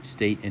concrete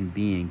state and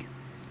being.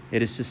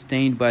 It is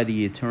sustained by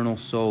the eternal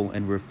soul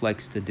and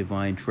reflects the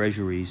divine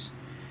treasuries.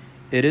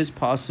 It is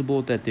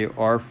possible that there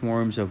are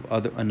forms of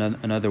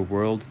another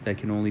world that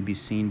can only be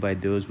seen by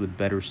those with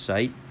better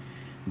sight.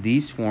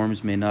 These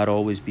forms may not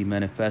always be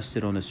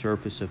manifested on the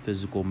surface of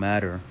physical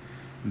matter.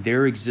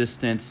 Their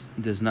existence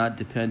does not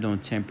depend on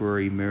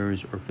temporary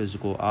mirrors or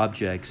physical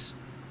objects.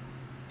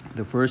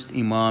 The first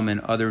Imam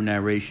and other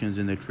narrations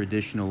in the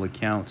traditional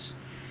accounts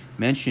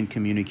mention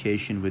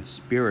communication with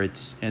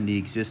spirits and the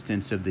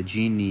existence of the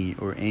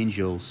jinni, or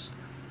angels,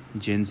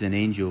 jinns and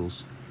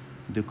angels.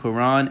 The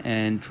Quran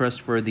and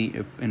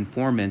trustworthy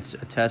informants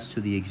attest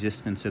to the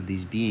existence of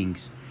these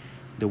beings.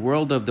 The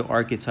world of the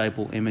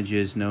archetypal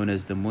images, known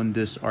as the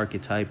Mundus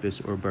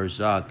Archetypus or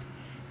Barzakh,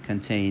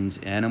 contains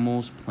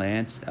animals,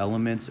 plants,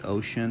 elements,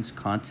 oceans,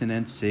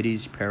 continents,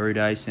 cities,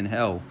 paradise, and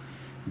hell.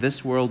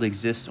 This world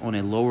exists on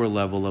a lower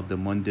level of the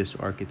Mundus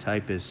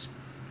Archetypus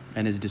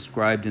and is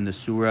described in the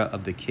Surah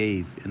of the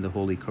Cave in the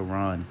Holy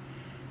Quran.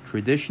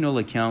 Traditional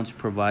accounts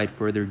provide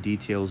further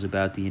details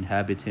about the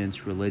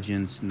inhabitants,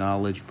 religions,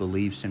 knowledge,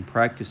 beliefs, and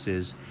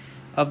practices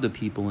of the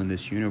people in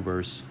this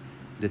universe.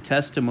 The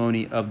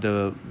testimony of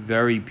the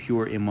very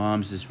pure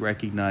Imams is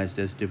recognized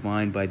as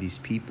divine by these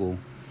people.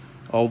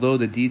 Although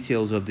the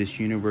details of this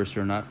universe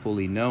are not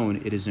fully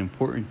known, it is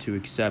important to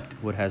accept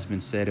what has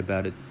been said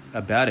about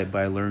it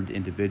by learned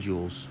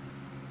individuals.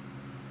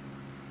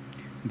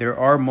 There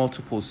are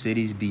multiple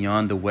cities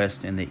beyond the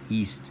west and the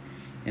east,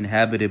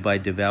 inhabited by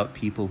devout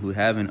people who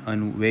have an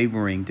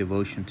unwavering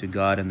devotion to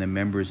God and the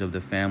members of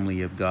the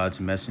family of God's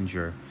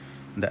messenger,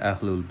 the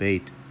Ahlul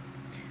Bayt.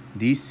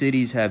 These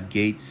cities have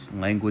gates,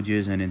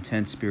 languages, and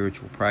intense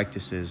spiritual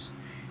practices.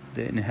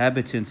 The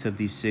inhabitants of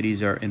these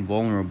cities are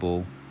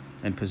invulnerable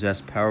and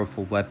possess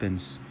powerful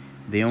weapons.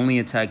 They only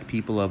attack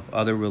people of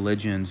other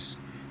religions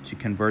to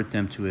convert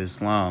them to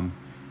Islam.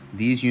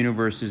 These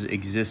universes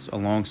exist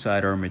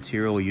alongside our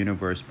material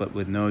universe, but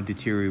with no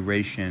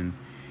deterioration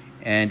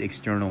and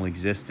eternal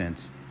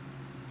existence.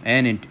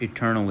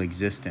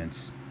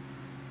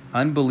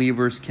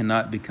 Unbelievers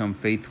cannot become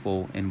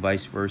faithful and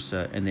vice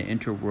versa, and the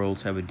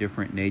interworlds have a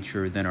different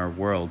nature than our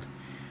world.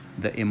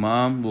 The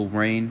Imam will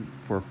reign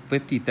for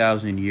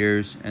 50,000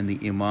 years, and the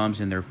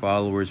Imams and their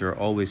followers are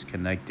always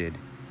connected.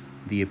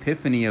 The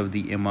epiphany of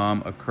the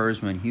Imam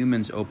occurs when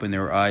humans open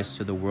their eyes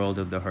to the world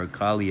of the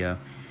Harkaliya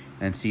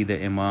and see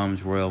the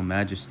Imam's royal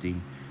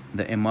majesty.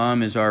 The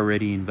Imam is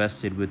already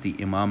invested with the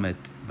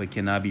Imamate, but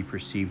cannot be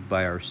perceived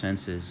by our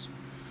senses.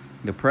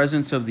 The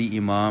presence of the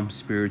Imam,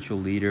 spiritual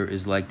leader,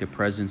 is like the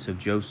presence of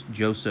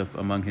Joseph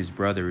among his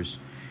brothers,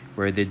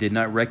 where they did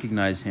not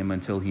recognize him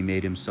until he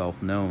made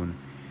himself known.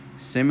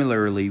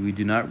 Similarly, we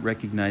do not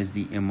recognize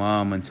the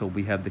Imam until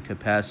we have the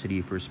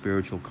capacity for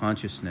spiritual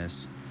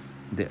consciousness.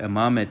 The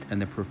Imamate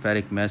and the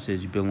prophetic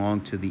message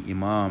belong to the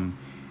Imam,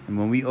 and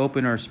when we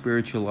open our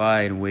spiritual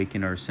eye and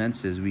awaken our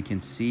senses, we can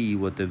see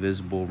what the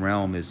visible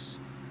realm is.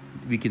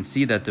 We can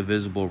see that the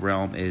visible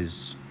realm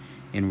is,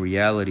 in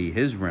reality,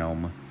 his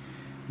realm.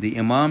 The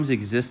Imam's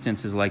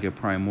existence is like a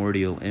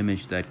primordial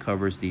image that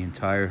covers the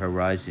entire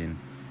horizon.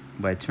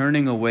 By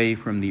turning away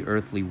from the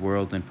earthly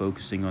world and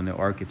focusing on the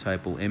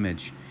archetypal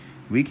image,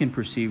 we can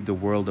perceive the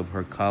world of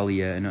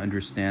Harkaliya and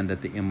understand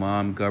that the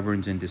Imam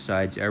governs and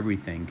decides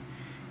everything.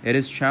 It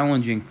is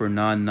challenging for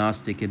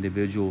non-Gnostic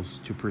individuals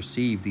to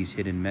perceive these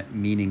hidden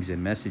meanings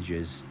and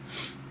messages.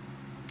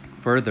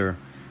 Further,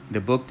 the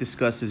book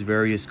discusses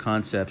various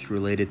concepts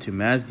related to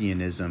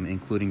Mazdeanism,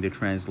 including the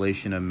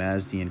translation of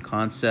Mazdean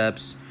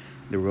concepts,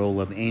 the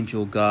role of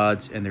angel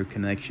gods, and their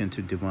connection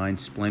to divine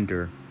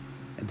splendor,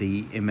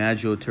 the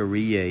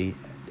imagoteriye,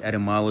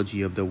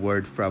 etymology of the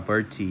word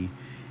fravarti,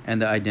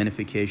 and the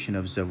identification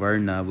of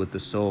Zavarna with the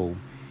soul.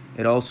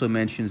 It also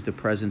mentions the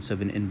presence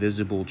of an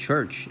invisible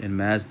church in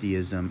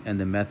Mazdeism and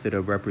the method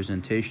of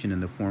representation in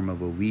the form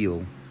of a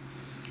wheel.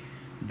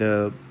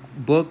 The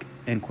book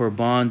and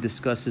Corbin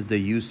discusses the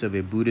use of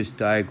a Buddhist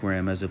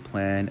diagram as a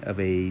plan of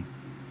a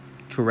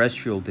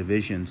terrestrial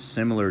division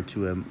similar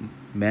to a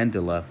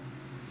mandala.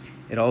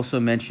 It also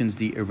mentions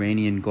the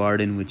Iranian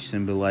garden, which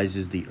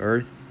symbolizes the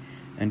earth,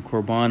 and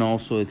Corbin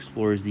also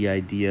explores the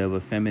idea of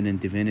a feminine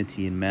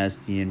divinity in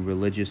Mazdean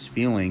religious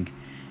feeling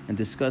and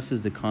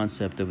discusses the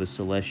concept of a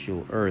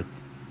celestial earth.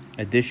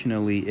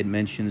 Additionally, it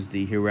mentions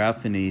the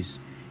hierophanies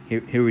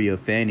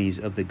hierophanes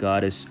of the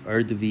goddess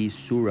Urdhvi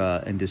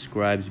Sura and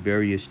describes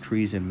various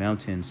trees and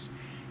mountains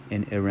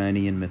in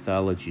Iranian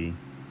mythology.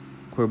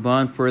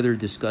 Corbin further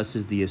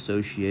discusses the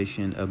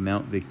association of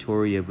Mount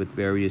Victoria with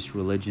various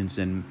religions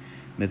and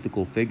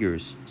mythical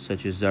figures,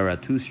 such as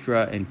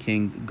Zarathustra and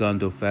King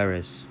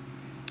Gondophares.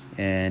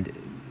 And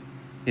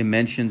it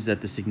mentions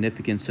that the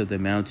significance of the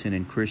mountain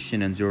in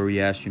Christian and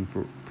Zoroastrian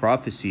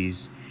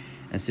prophecies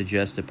and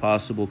suggests a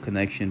possible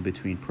connection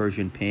between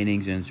Persian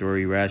paintings and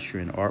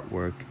Zoroastrian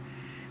artwork.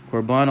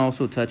 Corbin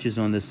also touches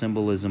on the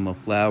symbolism of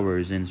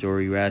flowers in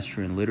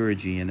Zoroastrian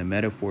liturgy and the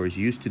metaphors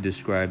used to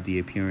describe the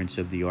appearance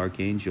of the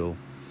archangel.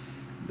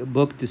 The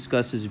book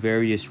discusses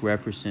various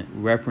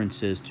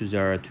references to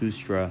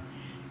Zarathustra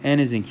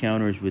and his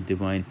encounters with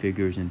divine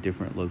figures in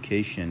different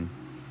locations.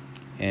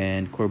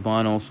 And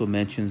Corbin also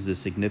mentions the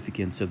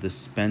significance of the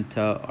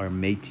spenta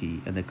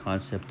armati and the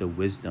concept of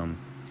wisdom.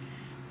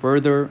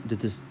 Further, the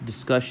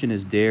discussion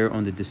is there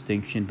on the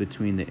distinction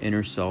between the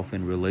inner self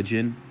and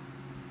religion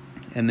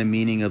and the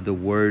meaning of the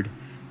word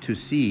to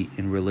see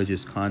in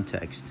religious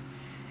context.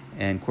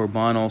 And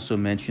Corbin also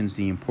mentions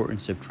the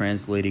importance of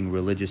translating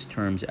religious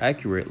terms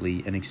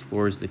accurately and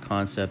explores the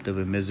concept of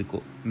a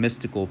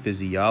mystical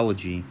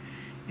physiology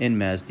in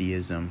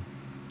Mazdeism.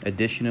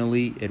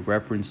 Additionally, it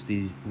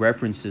references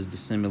the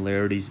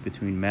similarities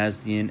between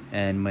Mazdean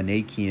and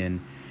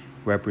Manichaean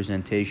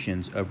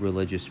representations of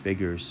religious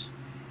figures.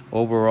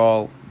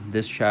 Overall,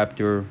 this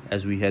chapter,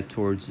 as we head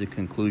towards the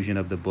conclusion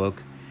of the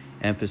book,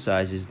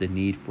 emphasizes the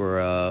need for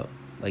a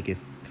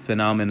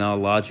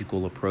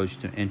phenomenological approach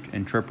to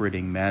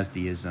interpreting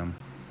Mazdeism.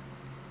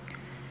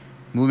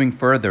 Moving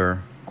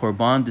further,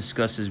 Corbin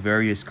discusses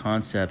various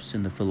concepts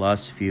in the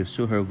philosophy of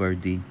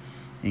Suhrawardi,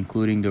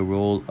 including the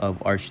role of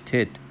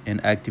Arshtit in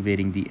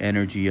activating the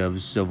energy of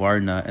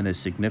Zavarna and the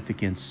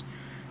significance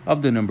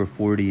of the number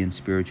 40 in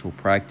spiritual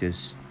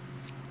practice.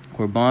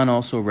 Corbin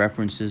also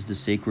references the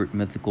sacred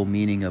mythical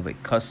meaning of a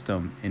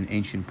custom in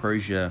ancient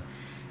Persia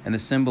and the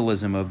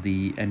symbolism of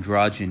the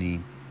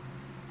androgyny.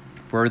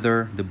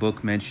 Further, the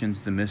book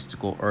mentions the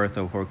mystical earth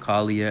of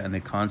Horkalia and the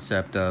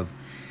concept of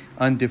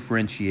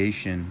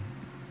undifferentiation.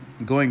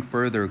 Going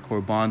further,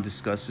 Corbin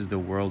discusses the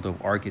world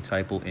of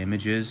archetypal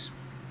images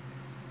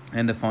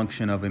and the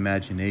function of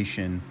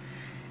imagination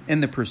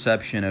in the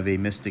perception of a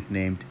mystic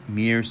named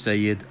Mir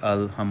Sayyid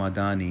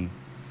al-Hamadani.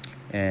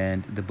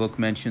 And the book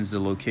mentions the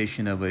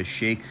location of a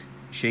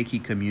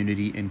Shaikhi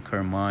community in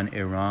Kerman,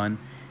 Iran,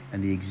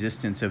 and the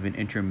existence of an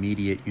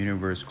intermediate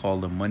universe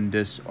called the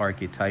Mundus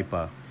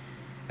Archetypa.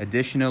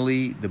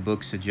 Additionally, the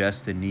book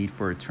suggests the need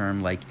for a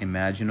term like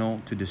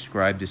imaginal to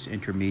describe this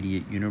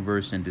intermediate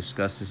universe and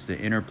discusses the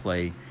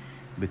interplay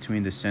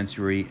between the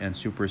sensory and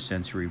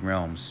supersensory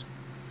realms.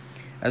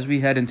 As we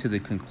head into the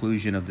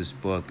conclusion of this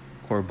book,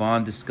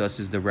 Corbin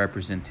discusses the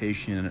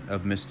representation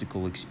of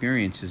mystical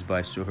experiences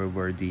by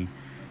Suhrawardi,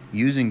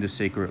 using the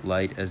sacred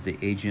light as the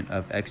agent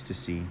of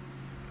ecstasy.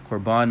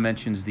 Corbin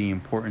mentions the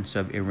importance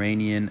of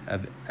Iranian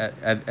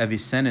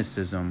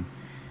Avicennicism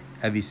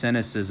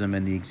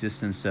and the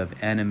existence of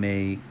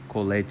anime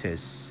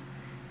colestes.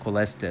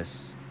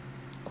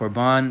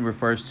 Corbin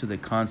refers to the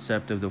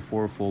concept of the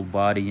fourfold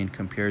body and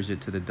compares it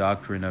to the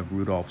doctrine of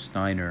Rudolf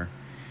Steiner.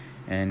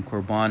 And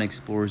Corbin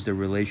explores the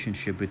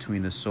relationship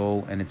between the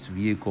soul and its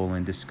vehicle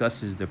and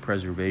discusses the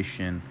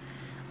preservation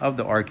of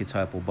the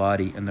archetypal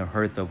body and the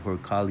hearth of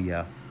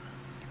Horkalia.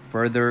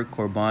 Further,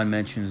 Corbin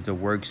mentions the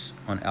works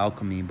on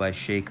alchemy by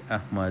Sheikh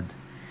Ahmad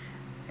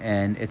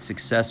and its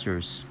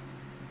successors,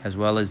 as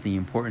well as the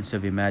importance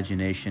of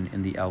imagination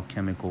in the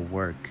alchemical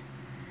work.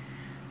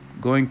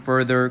 Going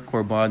further,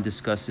 Corbin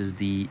discusses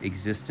the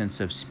existence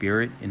of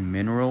spirit in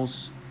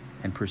minerals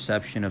and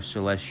perception of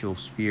celestial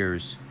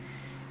spheres,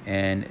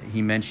 and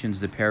he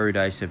mentions the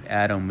paradise of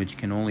Adam, which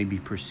can only be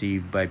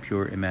perceived by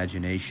pure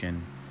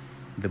imagination.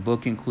 The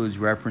book includes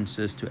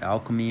references to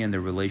alchemy and the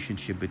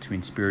relationship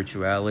between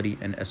spirituality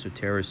and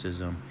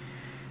esotericism.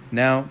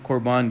 Now,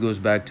 Corbin goes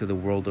back to the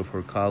world of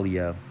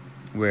Horkalia,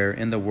 where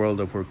in the world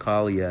of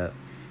Horkalia,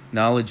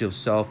 knowledge of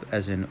self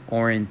as an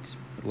orient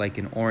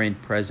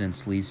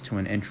presence leads to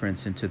an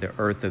entrance into the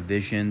earth of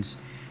visions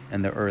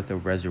and the earth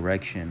of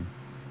resurrection.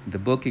 The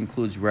book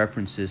includes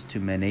references to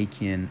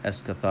Manichaean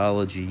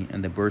eschatology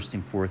and the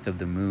bursting forth of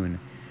the moon,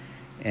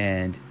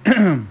 and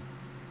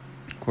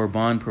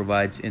Corbin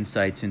provides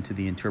insights into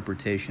the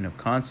interpretation of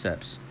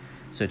concepts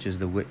such as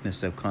the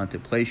witness of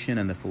contemplation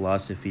and the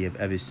philosophy of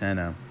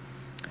Avicenna.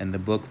 And the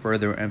book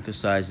further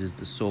emphasizes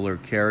the solar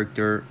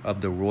character of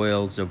the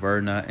royal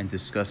Zavarna and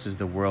discusses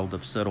the world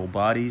of subtle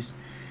bodies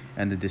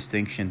and the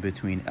distinction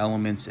between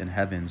elements and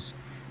heavens.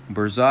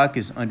 Barzakh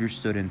is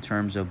understood in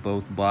terms of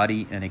both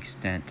body and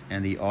extent,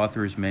 and the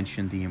authors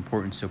mention the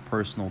importance of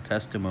personal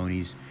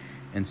testimonies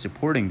in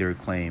supporting their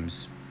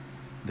claims.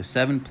 The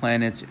 7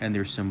 planets and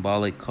their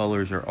symbolic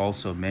colors are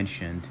also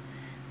mentioned.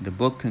 The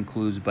book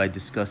concludes by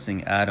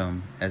discussing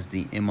Adam as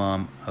the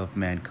Imam of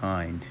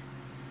mankind.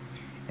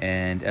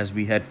 And as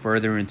we head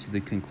further into the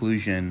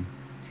conclusion,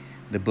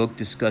 the book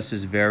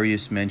discusses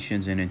various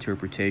mentions and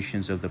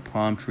interpretations of the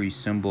palm tree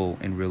symbol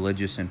in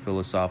religious and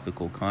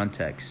philosophical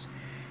contexts.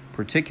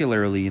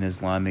 particularly in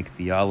Islamic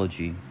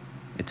theology.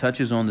 It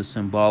touches on the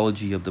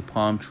symbology of the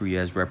palm tree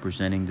as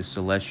representing the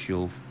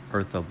celestial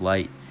earth of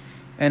light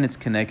and its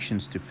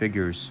connections to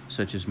figures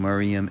such as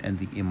Maryam and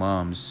the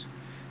Imams.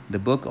 The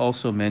book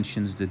also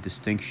mentions the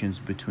distinctions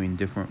between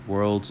different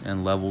worlds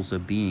and levels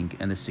of being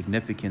and the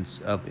significance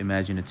of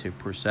imaginative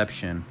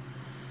perception.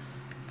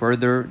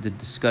 Further, the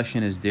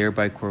discussion is there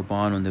by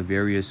Corbin on the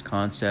various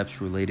concepts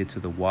related to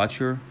the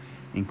watcher,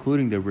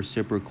 including the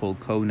reciprocal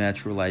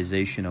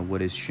co-naturalization of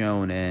what is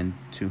shown and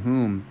to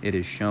whom it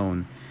is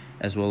shown,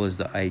 as well as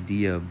the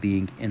idea of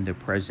being in the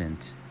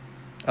present,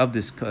 of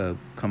this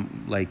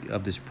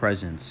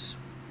presence.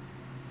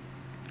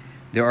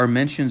 There are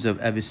mentions of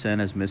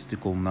Avicenna's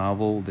mystical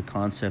novel, the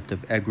concept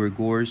of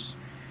egregores,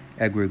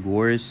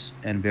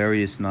 and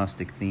various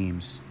Gnostic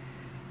themes.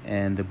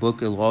 And the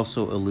book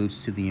also alludes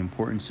to the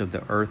importance of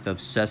the earth of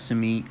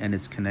Sesame and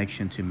its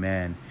connection to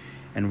man,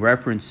 and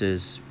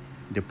references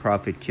the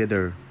prophet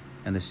Khidr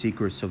and the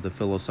secrets of the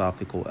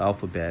philosophical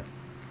alphabet.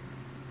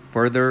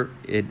 Further,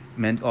 it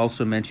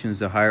also mentions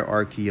the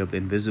hierarchy of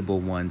invisible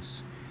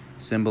ones,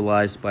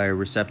 symbolized by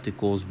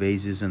receptacles,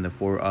 vases, and the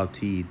four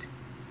autid.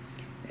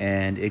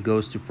 And it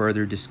goes to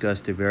further discuss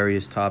the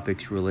various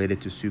topics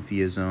related to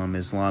Sufism,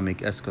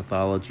 Islamic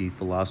eschatology,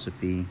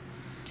 philosophy,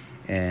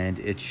 and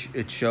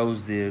it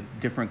shows the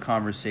different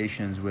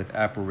conversations with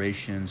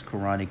apparitions,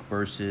 Quranic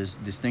verses,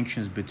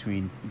 distinctions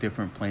between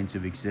different planes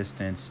of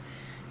existence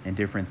and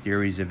different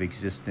theories of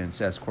existence,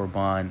 as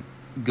Corbin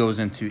goes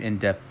into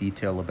in-depth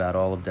detail about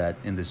all of that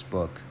in this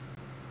book.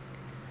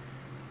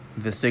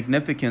 The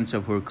significance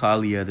of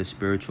Hurkalia, the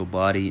spiritual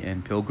body,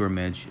 and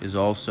pilgrimage is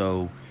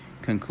also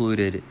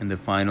concluded in the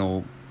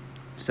final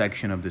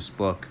section of this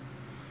book.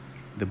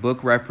 The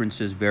book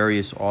references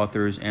various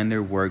authors and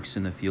their works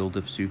in the field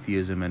of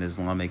Sufism and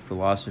Islamic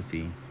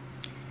philosophy.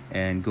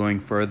 And going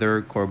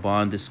further,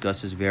 Corbin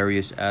discusses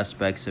various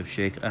aspects of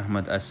Sheikh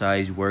Ahmad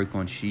Asai's work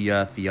on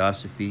Shia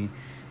theosophy,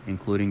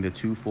 including the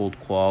twofold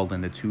qual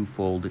and the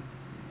twofold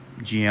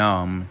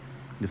Jiam,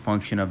 the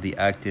function of the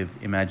active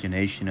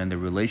imagination and the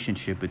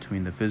relationship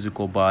between the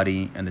physical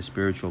body and the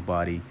spiritual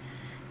body.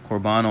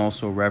 Corbin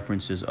also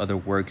references other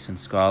works and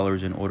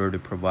scholars in order to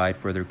provide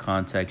further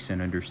context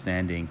and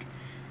understanding.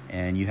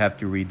 And you have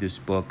to read this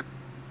book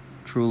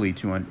truly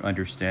to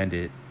understand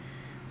it.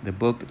 The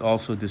book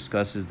also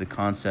discusses the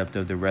concept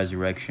of the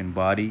resurrection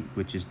body,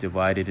 which is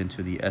divided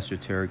into the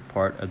esoteric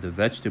part of the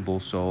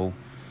vegetable soul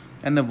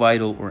and the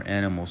vital or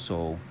animal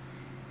soul.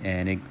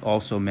 And it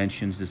also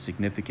mentions the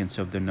significance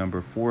of the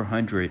number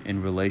 400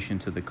 in relation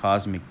to the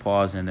cosmic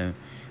pause and the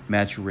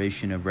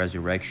maturation of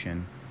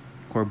resurrection.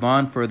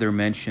 Corbin further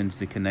mentions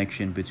the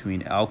connection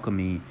between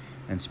alchemy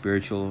and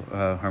spiritual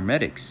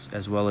hermetics,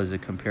 as well as a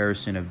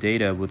comparison of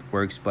data with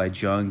works by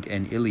Jung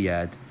and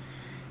Iliad.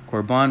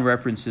 Corbin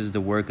references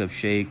the work of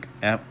Sheikh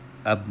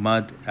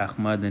Ahmad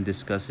and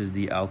discusses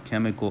the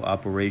alchemical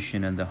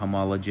operation and the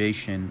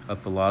homologation of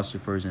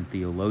philosophers and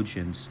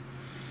theologians.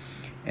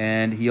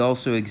 And he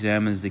also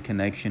examines the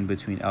connection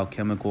between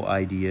alchemical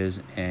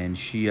ideas and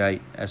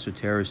Shi'ite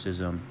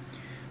esotericism.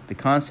 The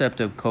concept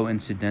of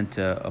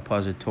coincidenta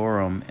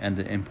oppositorum and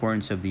the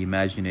importance of the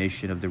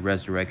imagination of the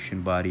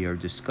resurrection body are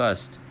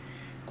discussed.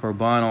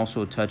 Corbin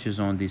also touches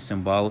on the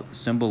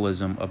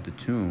symbolism of the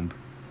tomb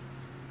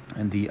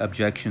and the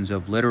objections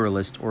of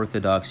literalist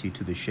orthodoxy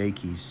to the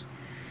Sheikhis.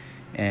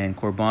 And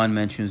Corbin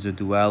mentions the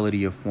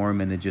duality of form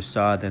in the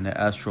jasad and the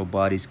astral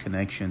body's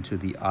connection to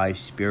the I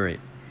spirit.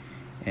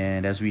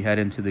 And as we head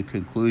into the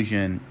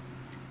conclusion,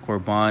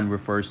 Corbin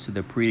refers to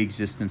the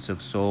pre-existence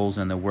of souls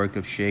and the work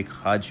of Sheikh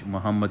Haj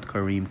Muhammad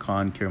Karim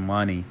Khan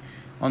Kirmani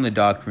on the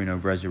doctrine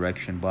of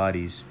resurrection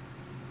bodies.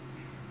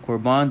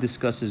 Corbin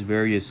discusses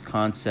various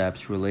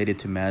concepts related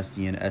to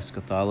Mazdean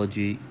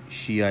eschatology,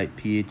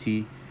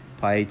 Shi'ite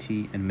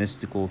piety, and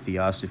mystical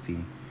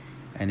theosophy.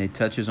 And it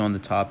touches on the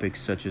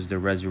topics such as the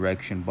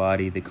resurrection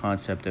body, the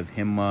concept of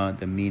himma,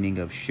 the meaning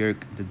of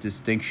shirk, the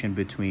distinction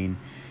between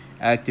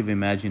active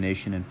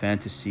imagination and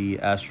fantasy,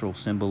 astral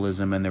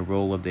symbolism, and the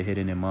role of the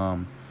hidden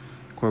imam.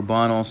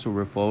 Corbin also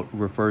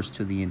refers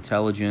to the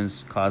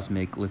intelligence,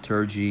 cosmic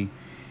liturgy,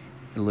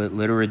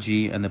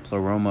 and the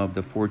pleroma of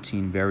the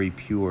 14 very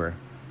pure.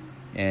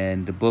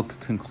 And the book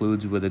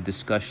concludes with a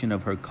discussion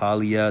of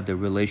Hurkalia, the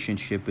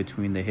relationship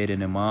between the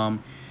hidden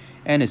imam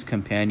and his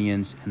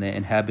companions and the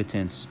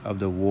inhabitants of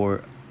the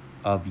war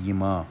of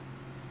Yima.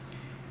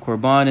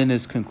 Corbin, in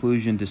his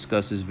conclusion,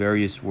 discusses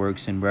various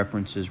works and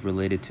references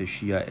related to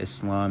Shia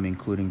Islam,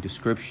 including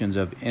descriptions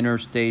of inner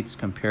states,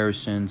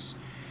 comparisons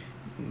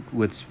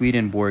with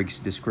Swedenborg's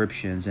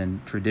descriptions,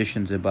 and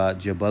traditions about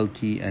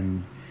Jabalki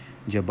and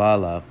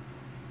Jabala.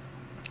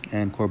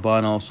 And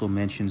Corbin also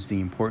mentions the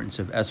importance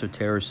of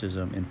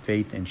esotericism and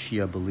faith in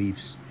Shia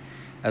beliefs,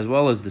 as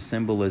well as the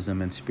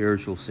symbolism and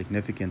spiritual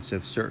significance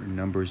of certain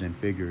numbers and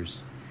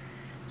figures.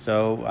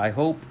 So I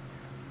hope,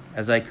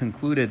 as I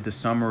concluded the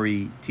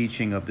summary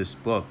teaching of this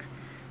book,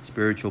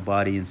 Spiritual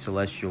Body and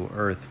Celestial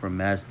Earth from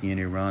Mazdean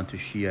Iran to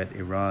Shiite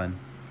Iran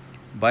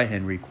by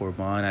Henry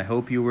Corbin, I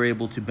hope you were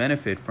able to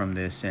benefit from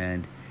this.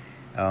 And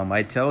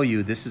I tell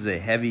you, this is a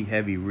heavy,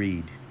 heavy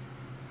read.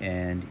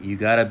 And you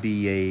got to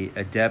be a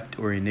adept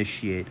or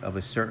initiate of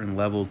a certain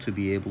level to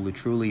be able to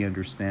truly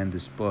understand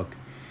this book.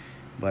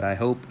 But I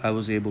hope I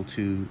was able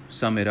to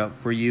sum it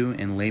up for you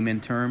in layman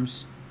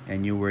terms,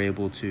 and you were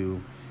able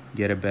to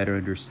get a better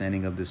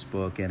understanding of this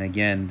book. And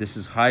again, this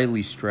is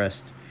highly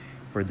stressed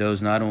for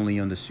those not only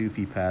on the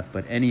Sufi path,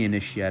 but any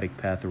initiatic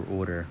path or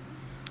order,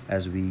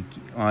 as we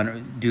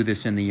do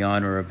this in the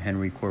honor of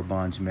Henry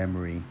Corbin's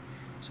memory.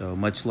 So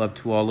much love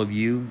to all of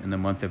you in the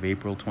month of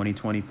April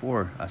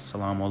 2024.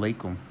 Assalamu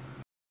alaikum.